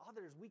thing for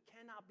others. We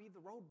cannot be the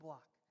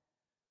roadblock.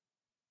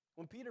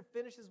 When Peter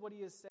finishes what he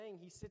is saying,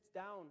 he sits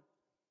down,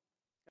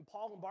 and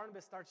Paul and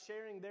Barnabas start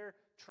sharing their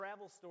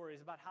travel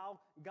stories about how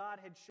God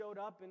had showed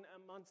up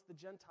amongst the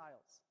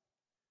Gentiles.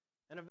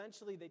 And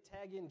eventually they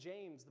tag in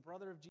James, the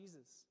brother of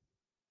Jesus.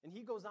 And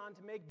he goes on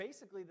to make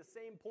basically the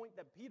same point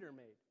that Peter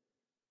made.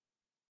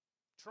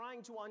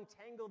 Trying to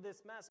untangle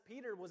this mess.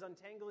 Peter was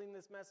untangling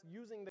this mess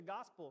using the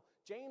gospel.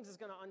 James is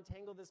going to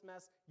untangle this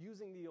mess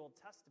using the Old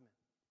Testament.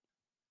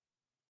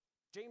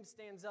 James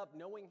stands up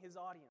knowing his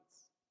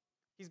audience.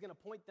 He's going to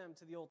point them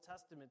to the Old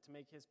Testament to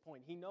make his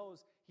point. He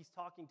knows he's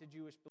talking to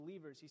Jewish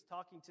believers. He's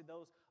talking to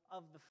those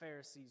of the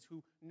Pharisees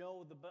who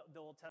know the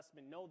Old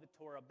Testament, know the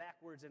Torah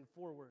backwards and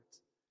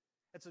forwards.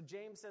 And so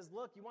James says,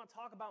 look, you want to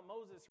talk about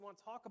Moses, you want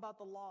to talk about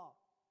the law.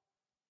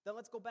 Then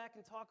let's go back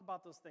and talk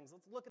about those things.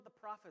 Let's look at the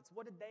prophets.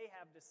 What did they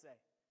have to say?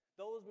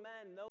 Those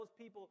men, those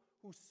people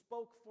who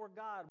spoke for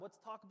God. Let's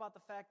talk about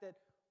the fact that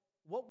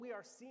what we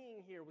are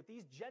seeing here with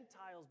these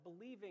Gentiles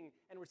believing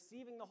and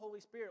receiving the Holy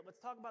Spirit,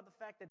 let's talk about the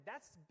fact that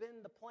that's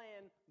been the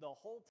plan the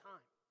whole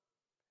time.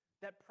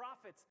 That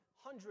prophets,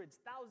 hundreds,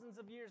 thousands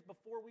of years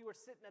before we were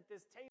sitting at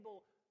this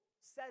table,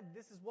 said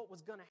this is what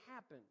was going to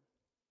happen.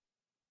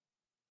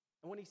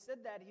 And when he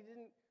said that, he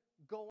didn't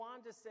go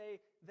on to say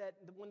that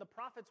when the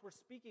prophets were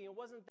speaking, it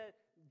wasn't that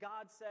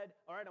God said,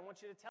 all right, I want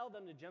you to tell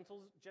them the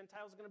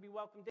Gentiles are going to be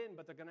welcomed in,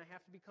 but they're going to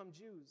have to become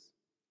Jews.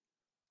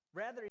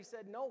 Rather, he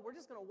said, no, we're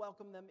just going to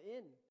welcome them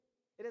in.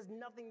 It has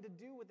nothing to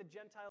do with the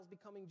Gentiles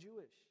becoming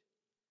Jewish.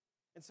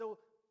 And so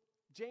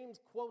James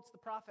quotes the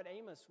prophet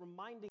Amos,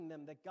 reminding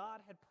them that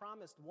God had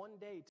promised one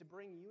day to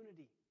bring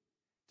unity,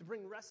 to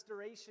bring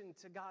restoration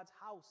to God's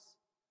house,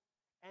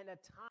 and a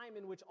time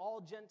in which all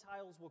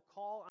Gentiles will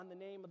call on the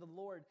name of the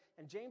Lord.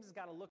 And James has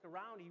got to look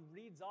around. He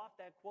reads off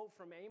that quote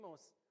from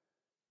Amos,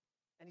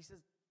 and he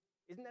says,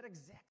 isn't that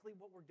exactly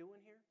what we're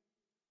doing here?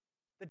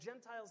 The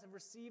Gentiles have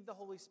received the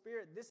Holy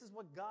Spirit. This is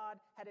what God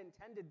had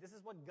intended. This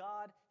is what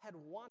God had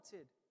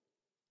wanted.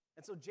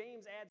 And so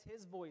James adds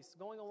his voice,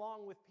 going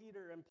along with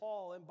Peter and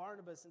Paul and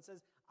Barnabas, and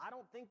says, I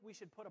don't think we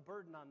should put a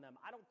burden on them.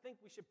 I don't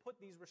think we should put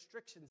these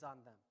restrictions on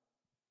them.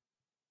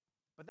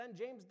 But then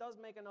James does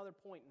make another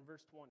point in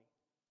verse 20.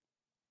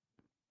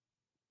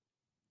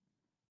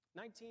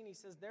 19, he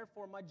says,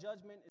 therefore my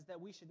judgment is that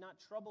we should not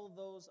trouble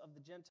those of the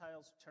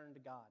Gentiles who turn to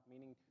God,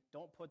 meaning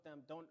don't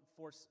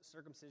force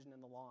circumcision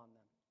in the law on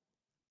them,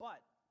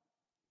 but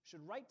should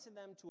write to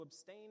them to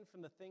abstain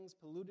from the things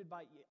polluted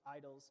by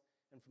idols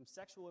and from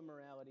sexual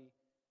immorality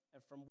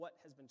and from what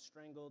has been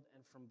strangled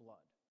and from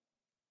blood.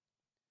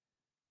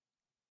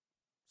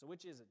 So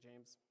which is it,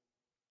 James?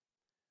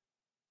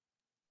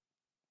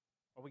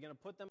 Are we going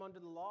to put them under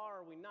the law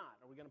or are we not?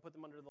 Are we going to put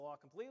them under the law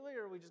completely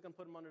or are we just going to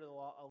put them under the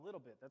law a little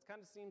bit? That kind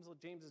of seems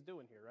what James is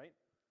doing here, right?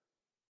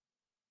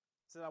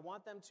 He said, I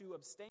want them to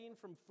abstain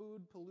from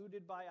food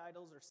polluted by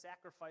idols or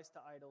sacrificed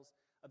to idols,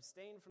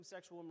 abstain from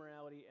sexual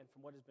immorality and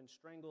from what has been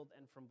strangled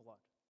and from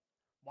blood.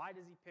 Why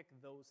does he pick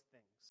those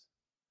things?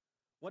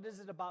 What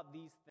is it about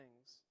these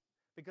things?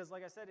 Because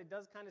like I said, it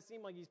does kind of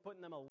seem like he's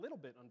putting them a little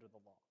bit under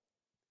the law.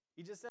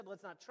 He just said,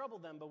 let's not trouble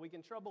them, but we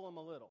can trouble them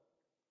a little.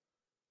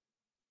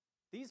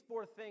 These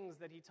four things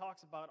that he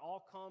talks about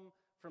all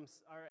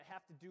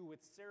have to do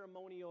with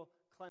ceremonial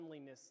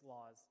cleanliness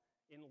laws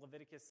in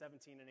Leviticus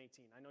 17 and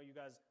 18. I know you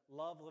guys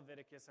love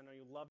Leviticus. I know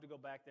you love to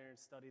go back there and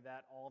study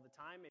that all the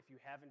time. If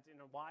you haven't in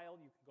a while,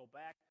 you can go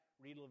back,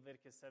 read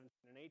Leviticus 17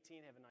 and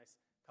 18, have a nice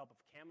cup of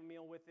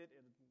chamomile with it.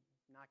 It'll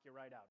knock you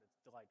right out. It's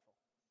delightful.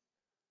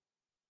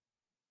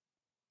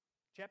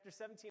 Chapter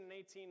 17 and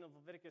 18 of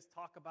Leviticus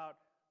talk about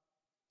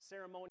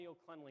ceremonial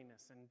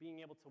cleanliness and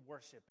being able to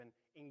worship and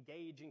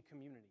engage in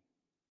community.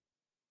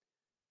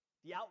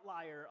 The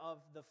outlier of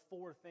the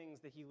four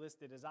things that he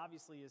listed is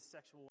obviously his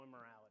sexual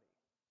immorality.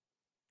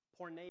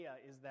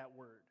 Porneia is that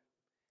word.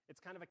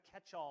 It's kind of a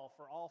catch-all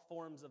for all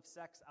forms of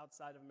sex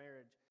outside of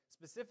marriage.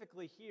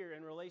 Specifically here,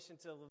 in relation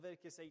to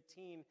Leviticus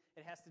 18,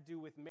 it has to do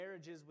with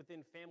marriages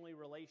within family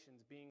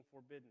relations being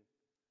forbidden,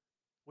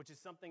 which is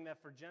something that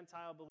for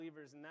Gentile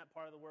believers in that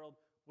part of the world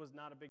was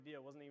not a big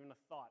deal. It wasn't even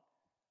a thought.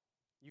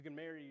 You can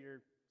marry your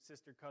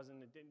sister,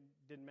 cousin. It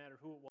didn't matter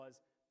who it was.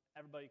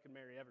 Everybody could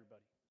marry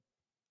everybody.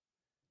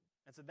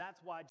 And so that's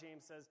why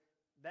James says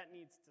that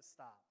needs to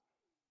stop.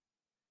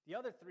 The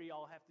other three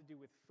all have to do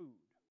with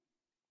food.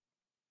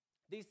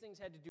 These things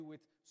had to do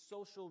with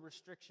social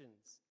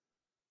restrictions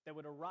that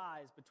would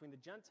arise between the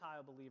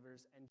Gentile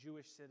believers and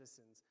Jewish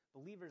citizens,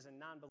 believers and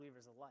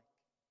non-believers alike.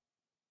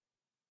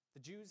 The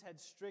Jews had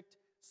strict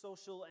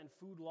social and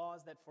food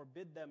laws that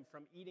forbid them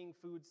from eating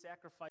food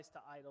sacrificed to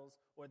idols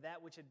or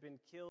that which had been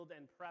killed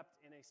and prepped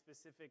in a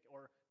specific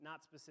or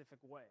not specific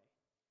way.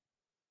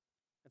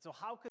 And so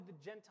how could the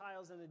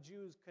Gentiles and the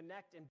Jews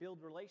connect and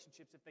build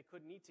relationships if they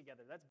couldn't eat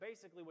together? That's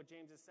basically what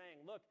James is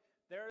saying. Look,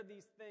 there are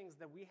these things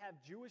that we have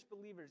Jewish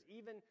believers,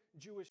 even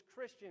Jewish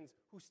Christians,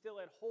 who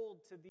still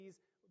hold to these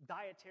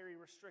dietary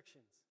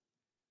restrictions.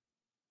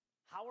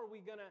 How are we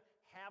going to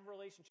have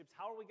relationships?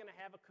 How are we going to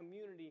have a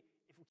community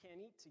if we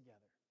can't eat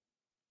together?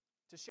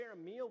 To share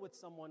a meal with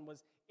someone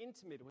was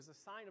intimate. It was a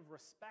sign of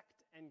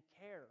respect and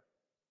care.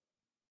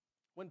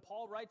 When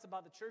Paul writes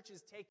about the churches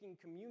taking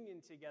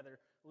communion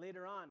together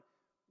later on,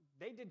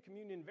 They did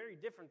communion very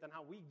different than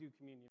how we do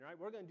communion, right?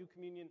 We're going to do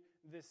communion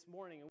this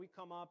morning, and we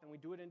come up and we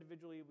do it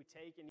individually. We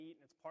take and eat,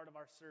 and it's part of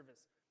our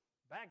service.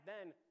 Back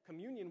then,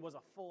 communion was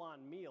a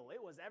full-on meal.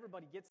 It was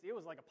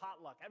like a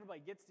potluck. Everybody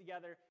gets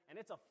together, and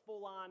it's a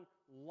full-on,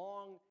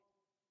 long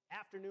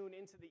afternoon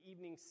into the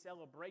evening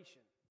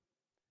celebration.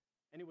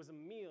 And it was a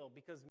meal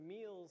because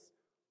meals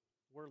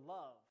were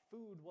love.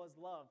 Food was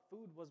love.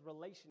 Food was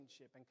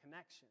relationship and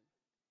connection.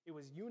 It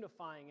was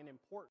unifying and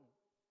important.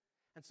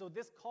 And so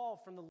this call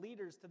from the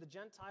leaders to the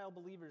Gentile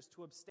believers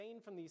to abstain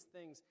from these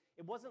things,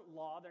 it wasn't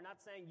law. They're not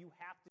saying you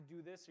have to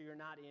do this or you're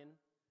not in.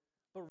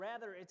 But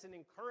rather, it's an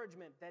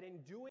encouragement that in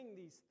doing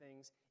these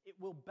things, it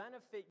will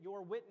benefit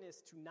your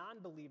witness to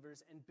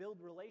non-believers and build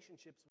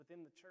relationships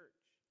within the church.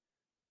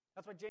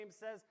 That's what James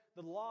says.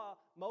 The law,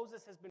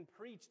 Moses has been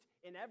preached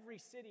in every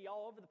city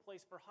all over the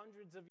place for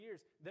hundreds of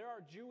years. There are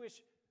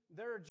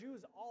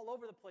Jews all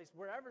over the place.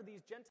 Wherever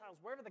these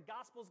Gentiles, wherever the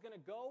gospel is going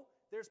to go,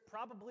 there's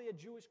probably a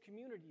Jewish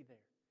community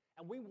there.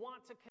 And we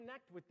want to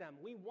connect with them.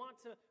 We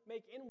want to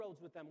make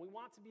inroads with them. We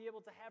want to be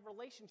able to have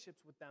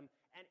relationships with them.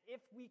 And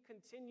if we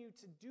continue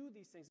to do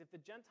these things, if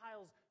the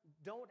Gentiles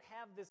don't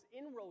have this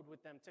inroad with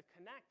them to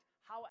connect,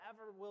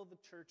 however will the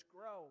church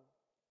grow?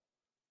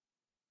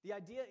 The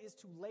idea is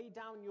to lay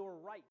down your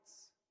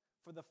rights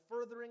for the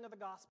furthering of the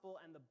gospel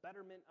and the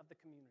betterment of the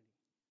community.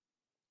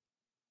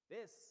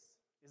 This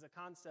is a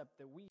concept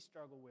that we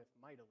struggle with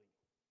mightily.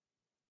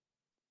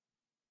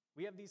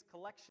 We have these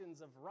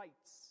collections of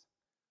rights,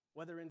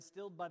 whether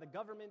instilled by the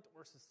government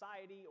or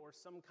society or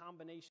some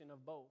combination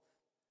of both.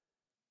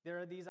 There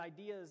are these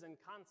ideas and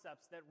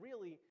concepts that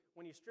really,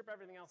 when you strip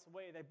everything else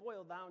away, they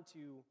boil down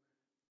to,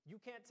 you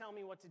can't tell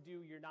me what to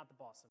do, you're not the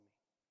boss of me.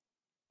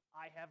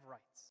 I have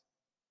rights.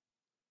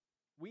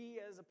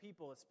 We as a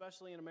people,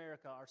 especially in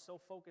America, are so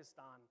focused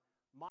on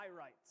my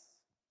rights,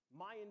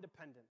 my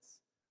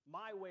independence,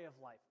 my way of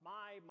life,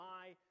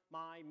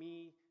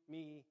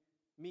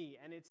 me,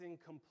 and it's in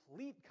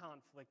complete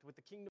conflict with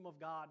the kingdom of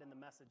God and the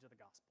message of the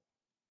gospel.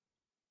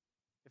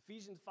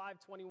 Ephesians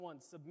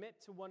 5:21, submit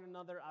to one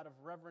another out of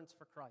reverence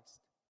for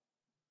Christ.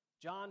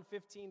 John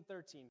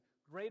 15:13,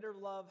 greater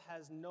love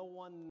has no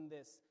one than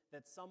this,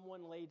 that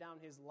someone lay down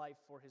his life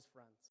for his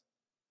friends.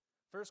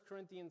 1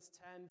 Corinthians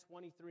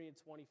 10:23 and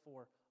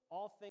 24,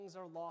 all things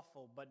are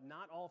lawful, but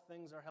not all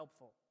things are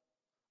helpful.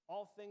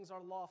 All things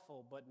are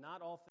lawful, but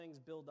not all things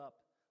build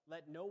up.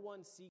 Let no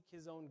one seek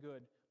his own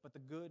good, but the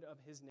good of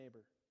his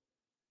neighbor.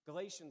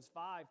 Galatians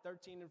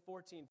 5:13 and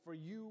 14, for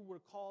you were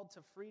called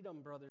to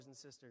freedom, brothers and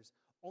sisters.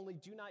 Only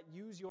do not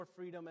use your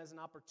freedom as an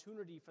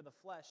opportunity for the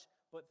flesh,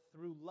 but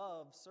through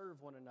love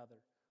serve one another.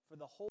 For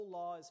the whole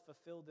law is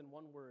fulfilled in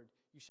one word,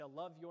 you shall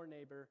love your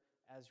neighbor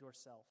as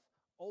yourself.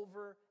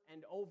 Over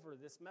and over,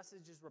 this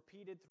message is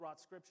repeated throughout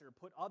Scripture.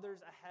 Put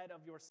others ahead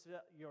of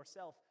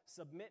yourself.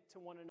 Submit to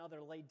one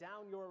another. Lay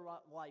down your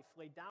life.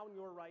 Lay down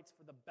your rights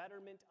for the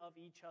betterment of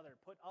each other.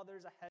 Put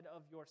others ahead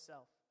of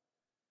yourself.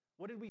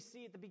 What did we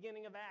see at the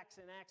beginning of Acts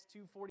in Acts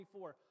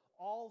 2:44?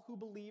 All who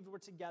believed were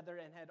together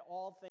and had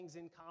all things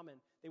in common.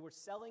 They were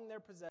selling their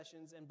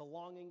possessions and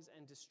belongings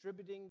and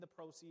distributing the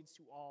proceeds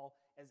to all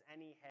as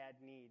any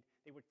had need.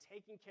 They were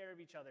taking care of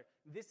each other.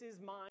 This is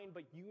mine,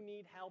 but you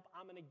need help.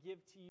 I'm going to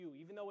give to you.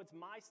 Even though it's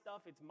my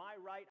stuff, it's my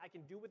right. I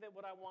can do with it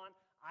what I want.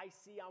 I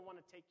want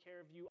to take care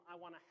of you. I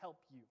want to help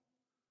you.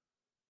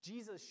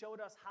 Jesus showed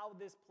us how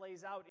this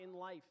plays out in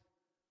life.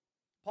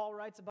 Paul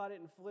writes about it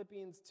in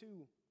Philippians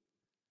 2.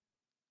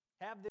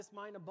 Have this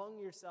mind among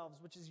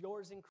yourselves, which is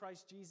yours in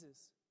Christ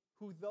Jesus,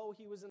 who, though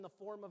he was in the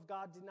form of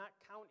God, did not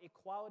count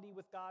equality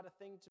with God a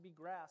thing to be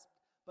grasped,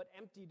 but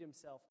emptied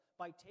himself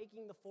by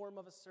taking the form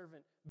of a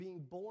servant,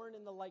 being born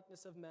in the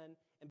likeness of men,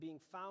 and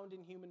being found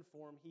in human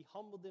form. He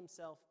humbled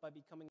himself by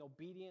becoming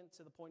obedient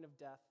to the point of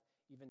death,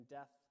 even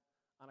death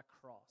on a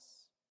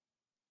cross.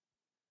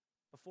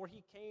 Before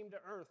he came to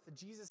earth,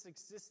 Jesus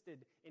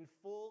existed in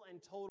full and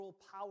total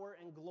power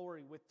and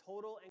glory, with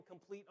total and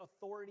complete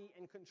authority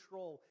and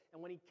control.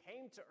 And when he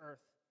came to earth,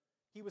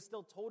 he was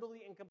still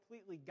totally and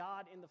completely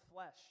God in the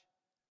flesh.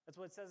 That's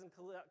what it says in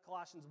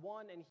Colossians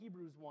 1 and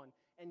Hebrews 1.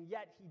 And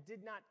yet he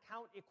did not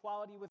count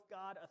equality with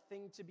God a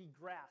thing to be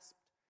grasped.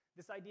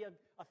 This idea of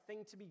a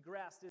thing to be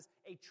grasped is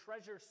a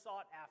treasure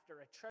sought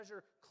after, a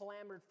treasure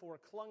clamored for,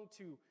 clung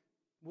to,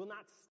 will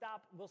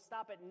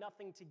stop at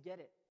nothing to get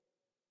it.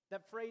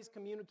 That phrase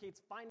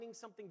communicates finding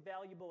something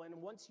valuable, and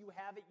once you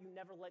have it, you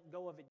never let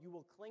go of it. You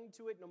will cling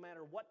to it no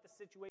matter what the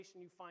situation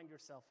you find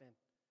yourself in.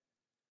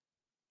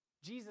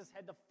 Jesus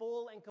had the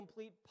full and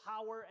complete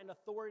power and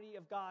authority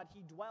of God.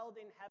 He dwelled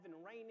in heaven,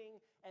 reigning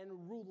and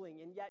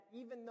ruling, and yet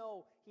even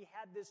though he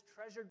had this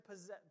treasured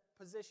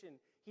position,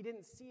 he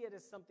didn't see it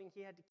as something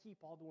he had to keep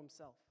all to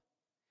himself.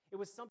 It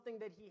was something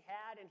that he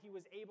had and he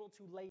was able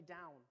to lay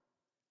down.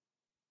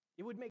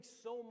 It would make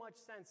so much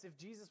sense if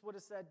Jesus would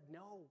have said,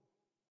 no,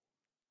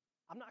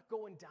 I'm not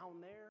going down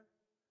there.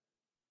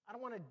 I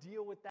don't want to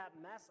deal with that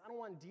mess. I don't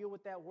want to deal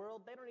with that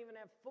world. They don't even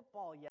have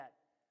football yet.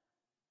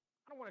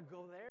 I don't want to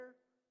go there.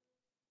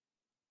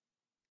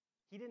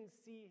 He didn't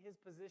see his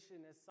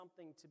position as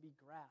something to be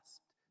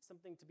grasped,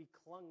 something to be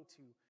clung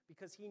to,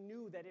 because he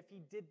knew that if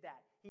he did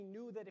that, he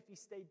knew that if he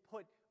stayed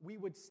put, we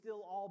would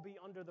still all be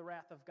under the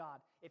wrath of God.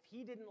 If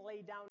he didn't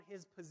lay down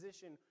his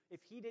position, if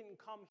he didn't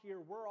come here,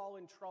 we're all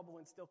in trouble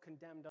and still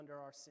condemned under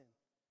our sin.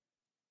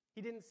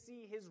 He didn't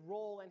see his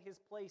role and his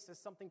place as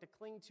something to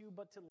cling to,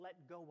 but to let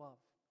go of.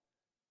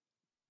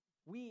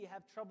 We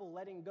have trouble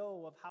letting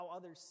go of how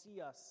others see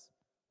us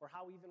or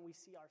how even we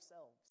see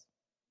ourselves.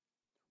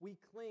 We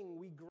cling,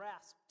 we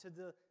grasp to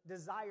the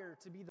desire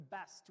to be the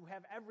best, to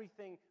have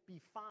everything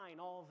be fine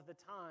all of the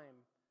time,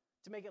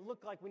 to make it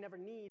look like we never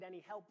need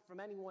any help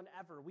from anyone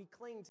ever. We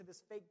cling to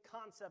this fake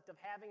concept of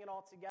having it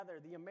all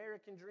together, the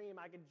American dream.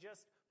 I could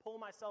just pull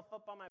myself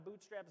up on my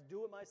bootstraps,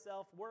 do it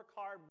myself, work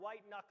hard,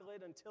 white knuckle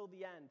it until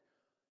the end.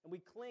 And we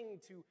cling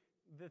to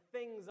the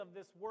things of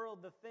this world,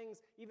 the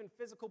things, even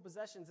physical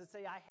possessions that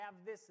say, I have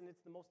this and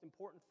it's the most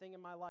important thing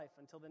in my life,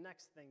 until the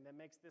next thing that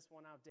makes this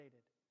one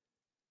outdated.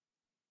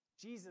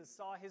 Jesus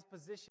saw his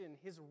position,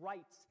 his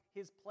rights,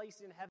 his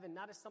place in heaven,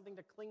 not as something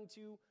to cling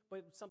to,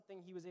 but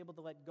something he was able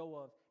to let go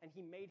of. And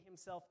he made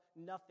himself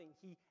nothing.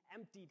 He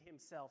emptied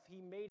himself.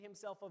 He made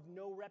himself of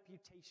no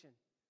reputation.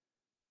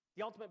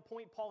 The ultimate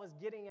point Paul is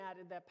getting at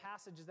in that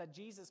passage is that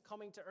Jesus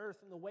coming to earth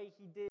in the way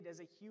he did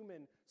as a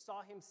human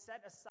saw him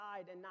set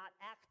aside and not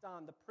act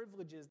on the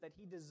privileges that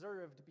he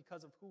deserved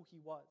because of who he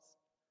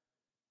was.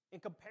 In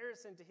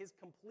comparison to his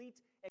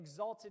complete,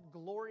 exalted,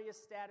 glorious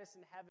status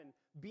in heaven,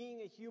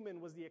 being a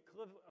human was the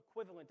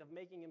equivalent of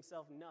making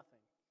himself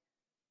nothing.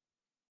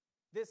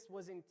 This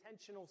was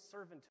intentional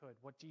servanthood,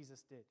 what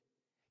Jesus did.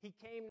 He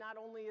came not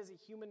only as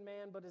a human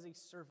man, but as a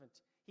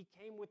servant. He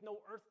came with no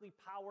earthly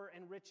power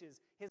and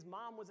riches. His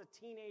mom was a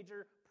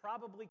teenager,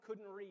 probably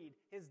couldn't read.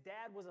 His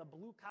dad was a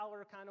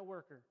blue-collar kind of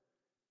worker.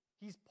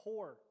 He's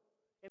poor.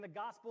 In the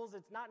Gospels,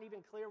 it's not even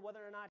clear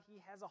whether or not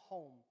he has a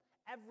home.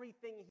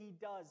 Everything he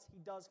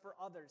does for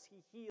others.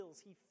 He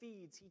heals, he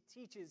feeds, he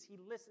teaches, he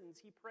listens,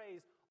 he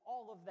prays,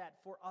 all of that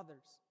for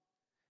others.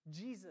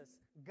 Jesus,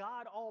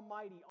 God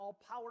Almighty,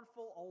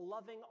 all-powerful,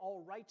 all-loving,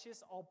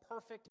 all-righteous,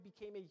 all-perfect,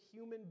 became a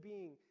human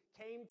being,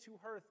 came to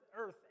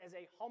earth as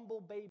a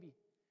humble baby,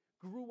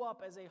 grew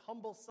up as a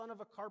humble son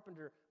of a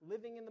carpenter,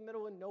 living in the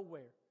middle of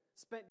nowhere,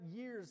 spent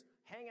years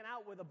hanging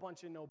out with a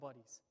bunch of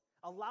nobodies,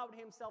 allowed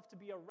himself to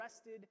be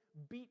arrested,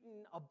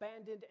 beaten,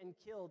 abandoned, and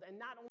killed. And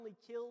not only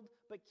killed,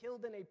 but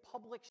killed in a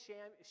public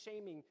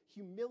shaming,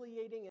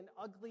 humiliating, and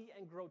ugly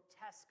and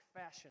grotesque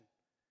fashion.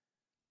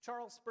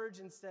 Charles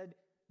Spurgeon said,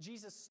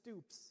 Jesus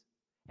stoops,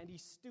 and he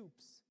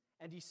stoops,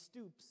 and he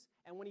stoops.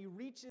 And when he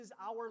reaches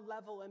our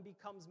level and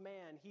becomes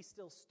man, he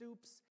still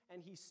stoops,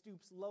 and he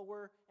stoops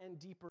lower and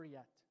deeper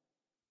yet.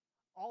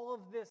 All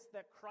of this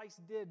that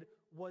Christ did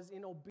was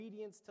in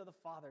obedience to the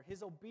Father.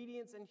 His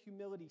obedience and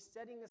humility,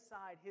 setting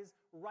aside his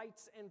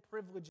rights and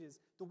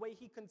privileges, the way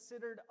he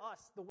considered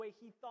us, the way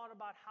he thought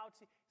about how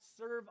to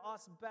serve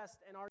us best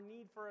and our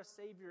need for a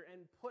Savior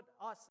and put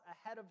us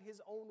ahead of his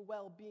own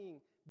well-being.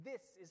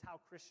 This is how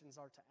Christians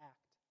are to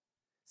act.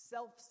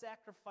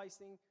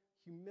 Self-sacrificing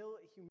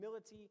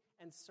humility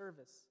and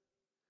service.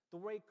 The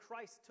way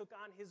Christ took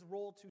on his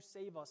role to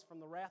save us from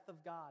the wrath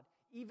of God,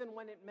 even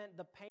when it meant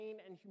the pain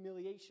and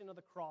humiliation of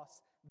the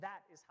cross,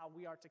 that is how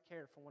we are to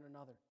care for one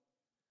another.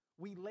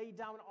 We lay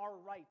down our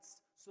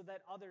rights so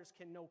that others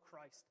can know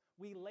Christ.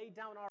 We lay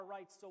down our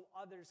rights so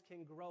others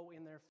can grow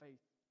in their faith.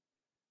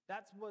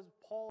 That was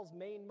Paul's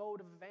main mode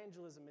of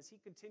evangelism as he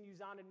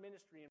continues on in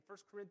ministry. In 1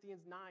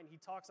 Corinthians 9, he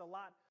talks a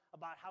lot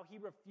about how he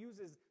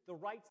refuses the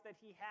rights that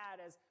he had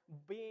as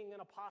being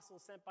an apostle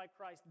sent by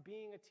Christ,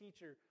 being a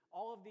teacher,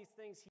 all of these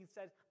things. He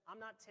said, I'm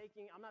not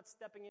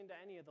stepping into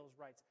any of those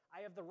rights. I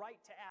have the right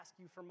to ask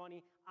you for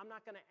money. I'm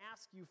not going to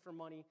ask you for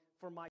money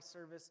for my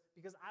service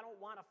because I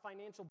don't want a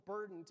financial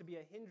burden to be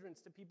a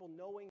hindrance to people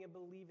knowing and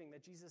believing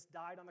that Jesus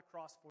died on the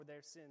cross for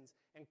their sins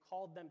and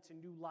called them to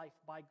new life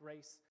by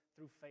grace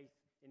through faith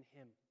in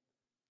him.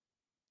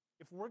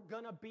 If we're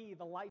going to be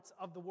the lights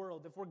of the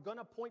world, if we're going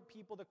to point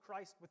people to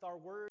Christ with our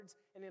words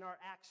and in our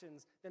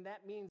actions, then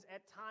that means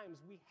at times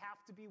we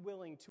have to be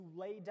willing to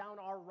lay down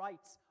our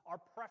rights, our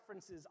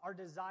preferences, our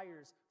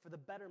desires for the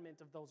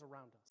betterment of those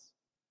around us.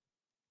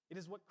 It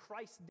is what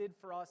Christ did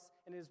for us,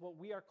 and it is what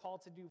we are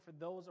called to do for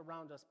those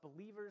around us,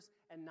 believers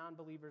and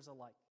non-believers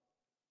alike.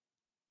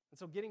 And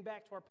so getting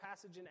back to our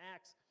passage in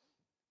Acts,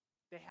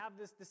 they have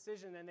this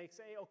decision and they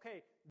say,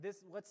 okay,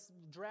 let's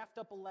draft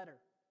up a letter.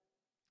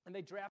 And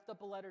they draft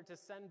up a letter to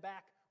send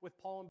back with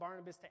Paul and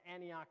Barnabas to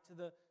Antioch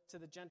to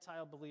the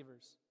Gentile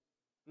believers.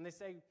 And they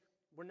say,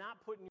 we're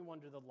not putting you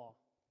under the law.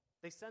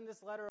 They send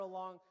this letter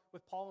along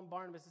with Paul and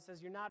Barnabas. It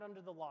says, you're not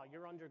under the law,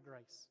 you're under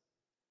grace.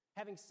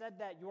 Having said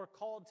that, you are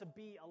called to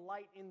be a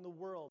light in the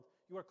world.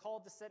 You are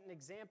called to set an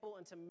example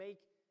and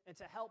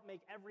to help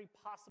make every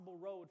possible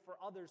road for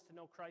others to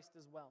know Christ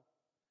as well.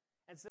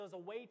 And so there's a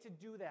way to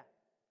do that.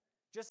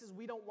 Just as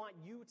we don't want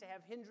you to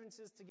have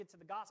hindrances to get to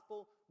the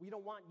gospel, we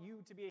don't want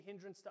you to be a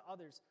hindrance to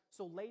others.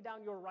 So lay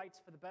down your rights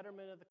for the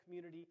betterment of the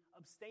community.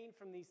 Abstain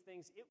from these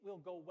things. It will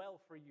go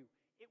well for you.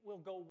 It will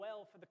go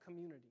well for the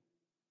community.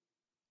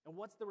 And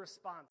what's the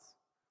response?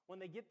 When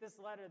they get this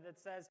letter that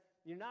says,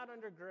 you're not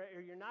under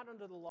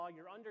the law,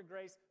 you're under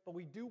grace, but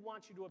we do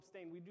want you to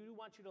abstain. We do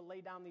want you to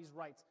lay down these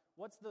rights.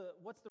 What's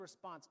the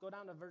response? Go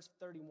down to verse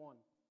 31.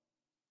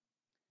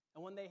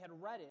 And when they had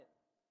read it,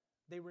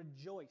 they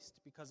rejoiced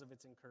because of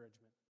its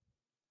encouragement.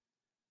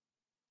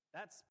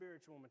 That's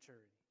spiritual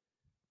maturity.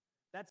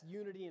 That's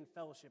unity and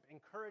fellowship.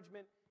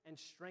 Encouragement and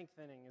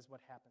strengthening is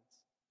what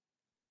happens.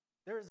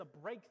 There is a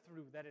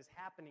breakthrough that is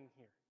happening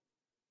here.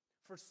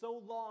 For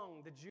so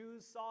long, the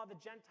Jews saw the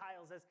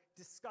Gentiles as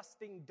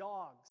disgusting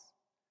dogs.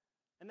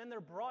 And then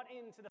they're brought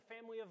into the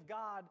family of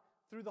God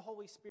through the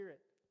Holy Spirit.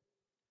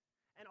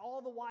 And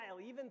all the while,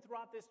 even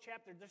throughout this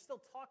chapter, they're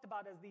still talked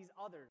about as these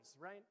others,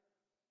 right?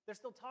 They're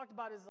still talked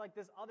about as like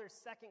this other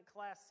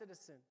second-class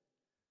citizen.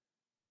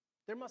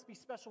 There must be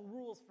special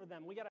rules for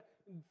them. We got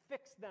to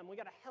fix them. We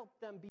got to help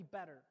them be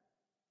better.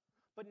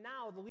 But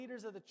now the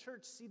leaders of the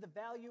church see the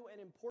value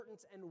and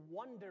importance and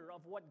wonder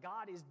of what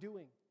God is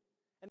doing.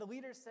 And the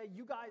leaders say,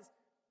 you guys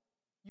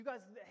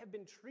have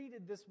been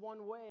treated this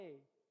one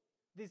way,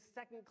 these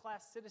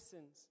second-class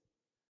citizens.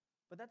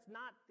 But that's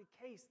not the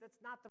case.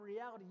 That's not the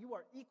reality. You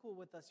are equal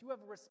with us. You have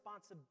a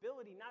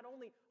responsibility. Not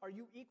only are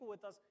you equal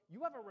with us,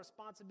 you have a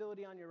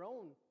responsibility on your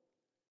own.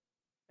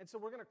 And so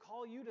we're going to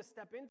call you to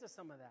step into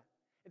some of that.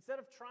 Instead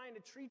of trying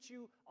to treat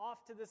you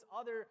off to this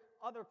other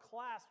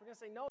class, we're going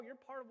to say, no, you're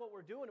part of what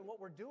we're doing, and what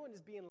we're doing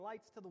is being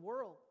lights to the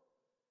world.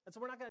 And so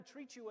we're not going to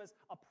treat you as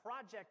a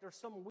project or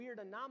some weird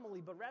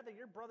anomaly, but rather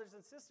you're brothers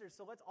and sisters.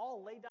 So let's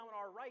all lay down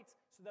our rights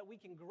so that we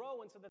can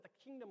grow and so that the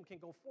kingdom can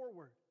go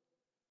forward.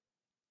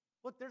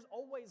 Look, there's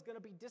always going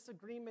to be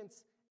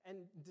disagreements and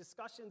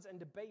discussions and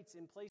debates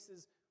in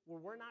places where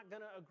we're not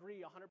going to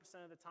agree 100%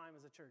 of the time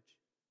as a church.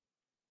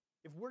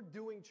 If we're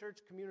doing church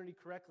community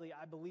correctly,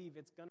 I believe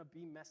it's going to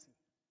be messy.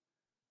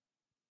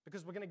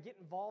 Because we're going to get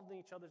involved in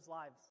each other's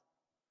lives.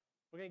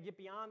 We're going to get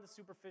beyond the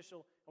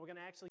superficial, and we're going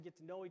to actually get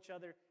to know each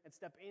other and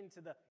step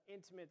into the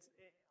intimate,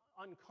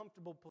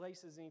 uncomfortable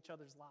places in each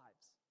other's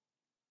lives.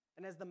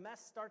 And as the mess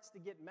starts to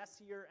get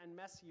messier and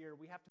messier,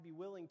 we have to be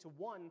willing to,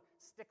 one,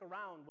 stick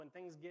around when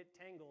things get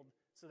tangled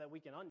so that we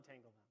can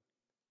untangle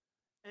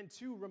them. And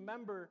two,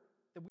 remember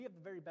that we have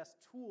the very best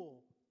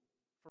tool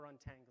for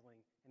untangling,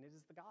 and it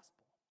is the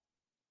gospel.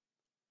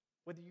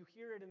 Whether you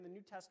hear it in the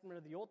New Testament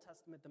or the Old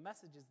Testament, the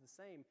message is the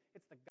same.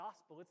 It's the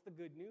gospel. It's the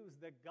good news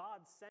that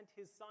God sent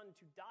his son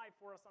to die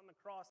for us on the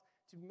cross,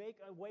 to make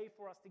a way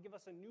for us, to give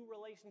us a new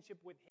relationship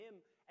with him,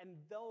 and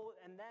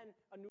then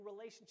a new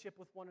relationship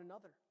with one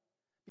another.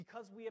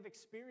 Because we have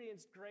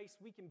experienced grace,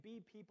 we can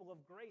be people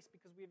of grace.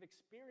 Because we have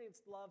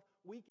experienced love,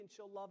 we can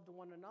show love to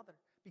one another.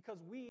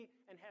 Because we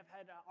have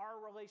had our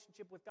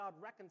relationship with God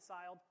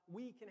reconciled,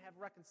 we can have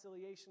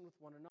reconciliation with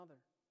one another.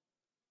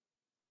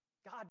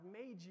 God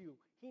made you.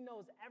 He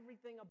knows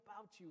everything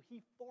about you.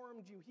 He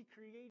formed you. He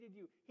created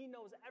you. He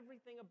knows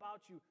everything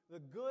about you. The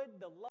good,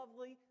 the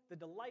lovely, the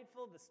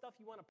delightful, the stuff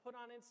you want to put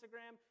on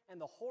Instagram, and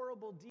the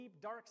horrible,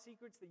 deep, dark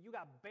secrets that you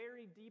got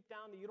buried deep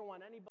down that you don't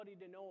want anybody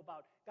to know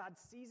about. God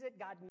sees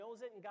it, God knows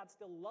it, and God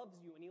still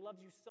loves you. And he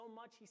loves you so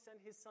much, he sent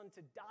his son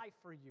to die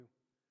for you.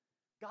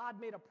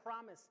 God made a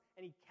promise,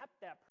 and he kept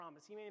that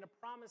promise. He made a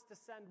promise to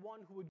send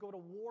one who would go to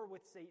war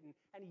with Satan,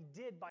 and he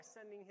did by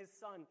sending his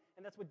son.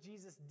 And that's what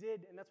Jesus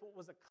did, and that's what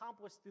was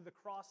accomplished through the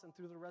cross and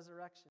through the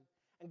resurrection.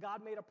 And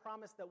God made a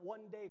promise that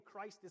one day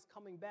Christ is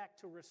coming back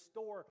to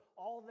restore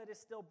all that is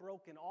still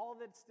broken, all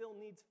that still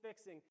needs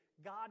fixing.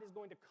 God is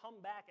going to come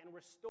back and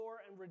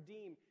restore and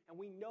redeem, and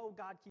we know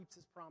God keeps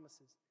his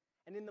promises.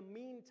 And in the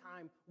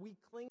meantime, we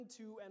cling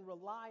to and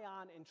rely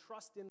on and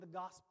trust in the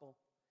gospel,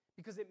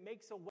 because it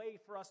makes a way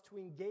for us to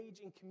engage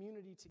in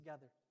community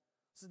together,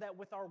 so that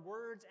with our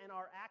words and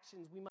our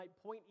actions, we might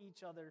point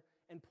each other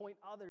and point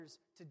others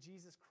to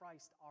Jesus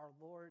Christ, our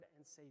Lord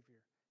and Savior.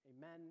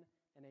 Amen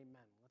and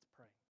amen. Let's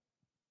pray.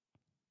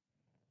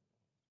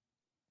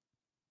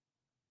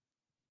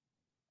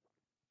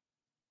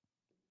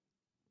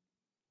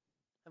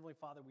 Heavenly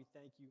Father, we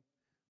thank you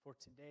for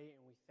today,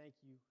 and we thank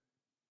you,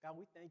 God,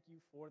 we thank you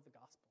for the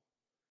gospel.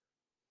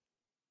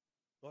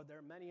 Lord, there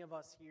are many of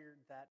us here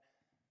that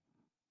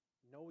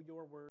know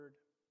your word,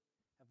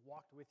 have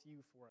walked with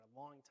you for a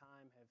long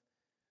time,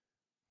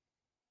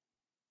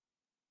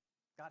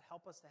 God,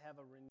 help us to have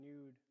a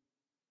renewed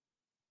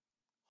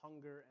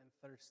hunger and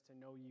thirst to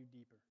know you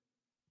deeper.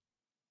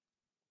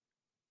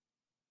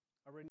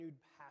 A renewed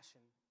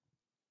passion.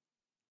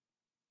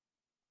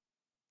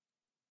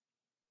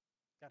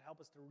 God,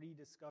 help us to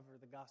rediscover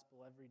the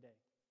gospel every day.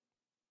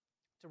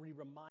 To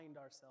remind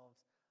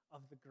ourselves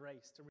of the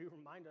grace, to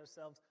remind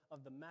ourselves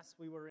of the mess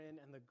we were in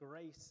and the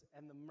grace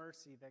and the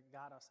mercy that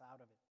got us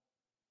out of it.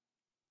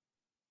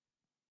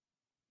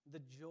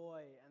 The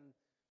joy and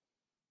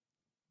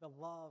the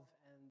love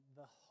and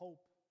the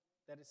hope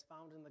that is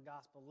found in the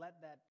gospel, let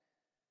that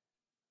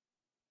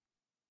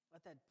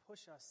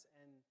push us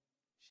and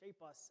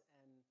shape us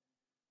and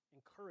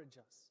encourage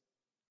us.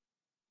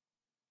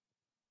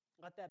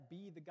 Let that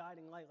be the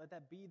guiding light. Let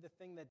that be the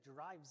thing that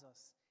drives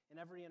us in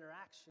every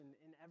interaction,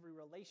 in every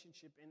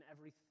relationship, in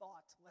every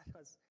thought. Let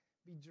us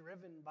be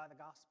driven by the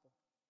gospel.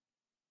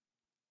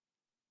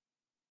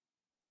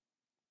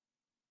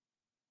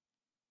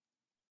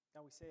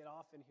 God, we say it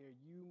often here.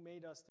 You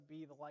made us to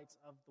be the lights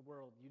of the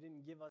world. You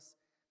didn't give us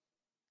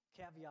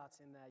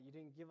caveats in that. You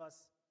didn't give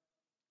us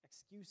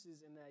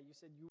excuses in that. You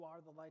said you are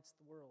the lights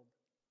of the world.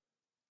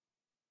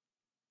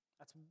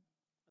 That's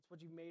what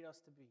you made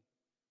us to be.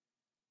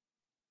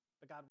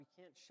 But God, we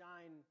can't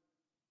shine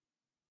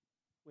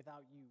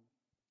without you.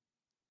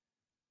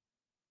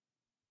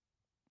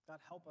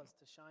 God, help us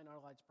to shine our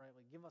lights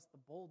brightly. Give us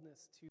the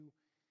boldness to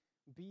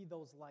be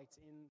those lights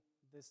in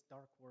this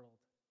dark world,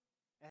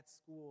 at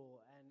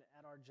school and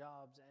at our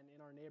jobs and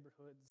in our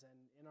neighborhoods and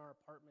in our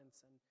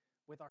apartments and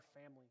with our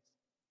families.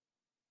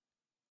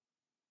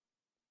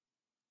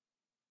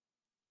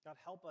 God,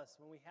 help us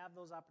when we have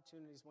those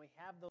opportunities, when we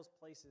have those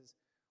places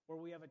where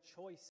we have a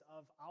choice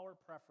of our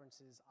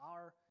preferences,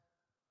 our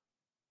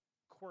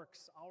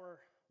quirks,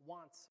 our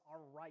wants, our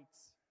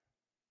rights.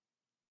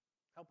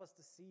 Help us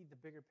to see the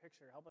bigger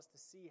picture. Help us to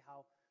see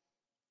how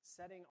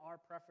setting our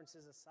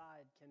preferences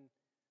aside can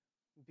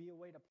be a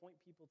way to point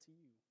people to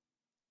you.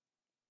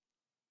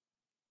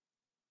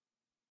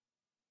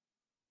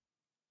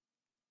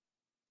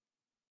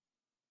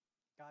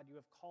 God, you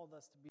have called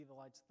us to be the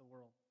lights of the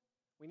world.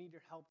 We need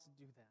your help to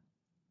do that.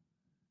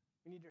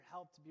 We need your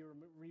help to be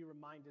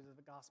re-reminded of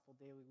the gospel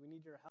daily. We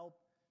need your help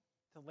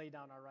to lay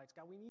down our rights.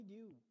 God, we need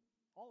you.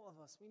 All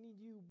of us, we need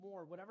you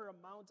more. Whatever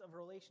amount of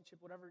relationship,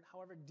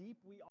 however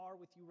deep we are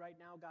with you right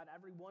now, God,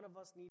 every one of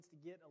us needs to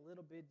get a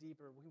little bit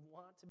deeper. We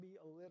want to be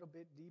a little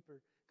bit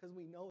deeper because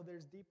we know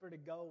there's deeper to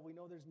go. We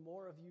know there's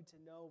more of you to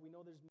know. We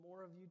know there's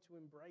more of you to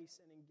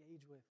embrace and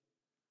engage with.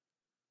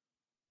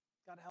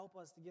 God, help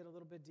us to get a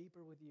little bit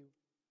deeper with you.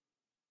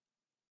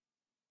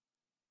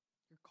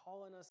 You're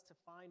calling us to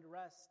find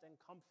rest and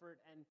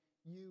comfort and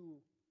you.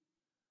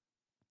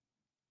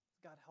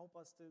 God, help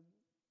us to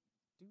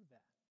do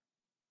that.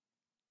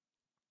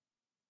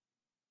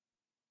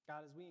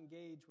 God, as we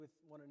engage with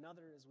one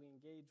another, as we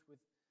engage with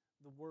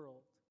the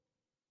world,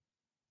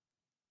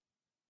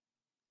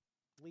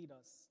 lead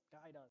us,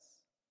 guide us,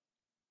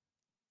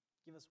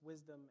 give us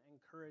wisdom and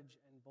courage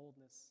and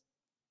boldness.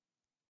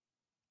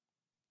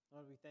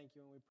 Lord, we thank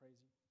you and we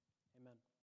praise you. Amen.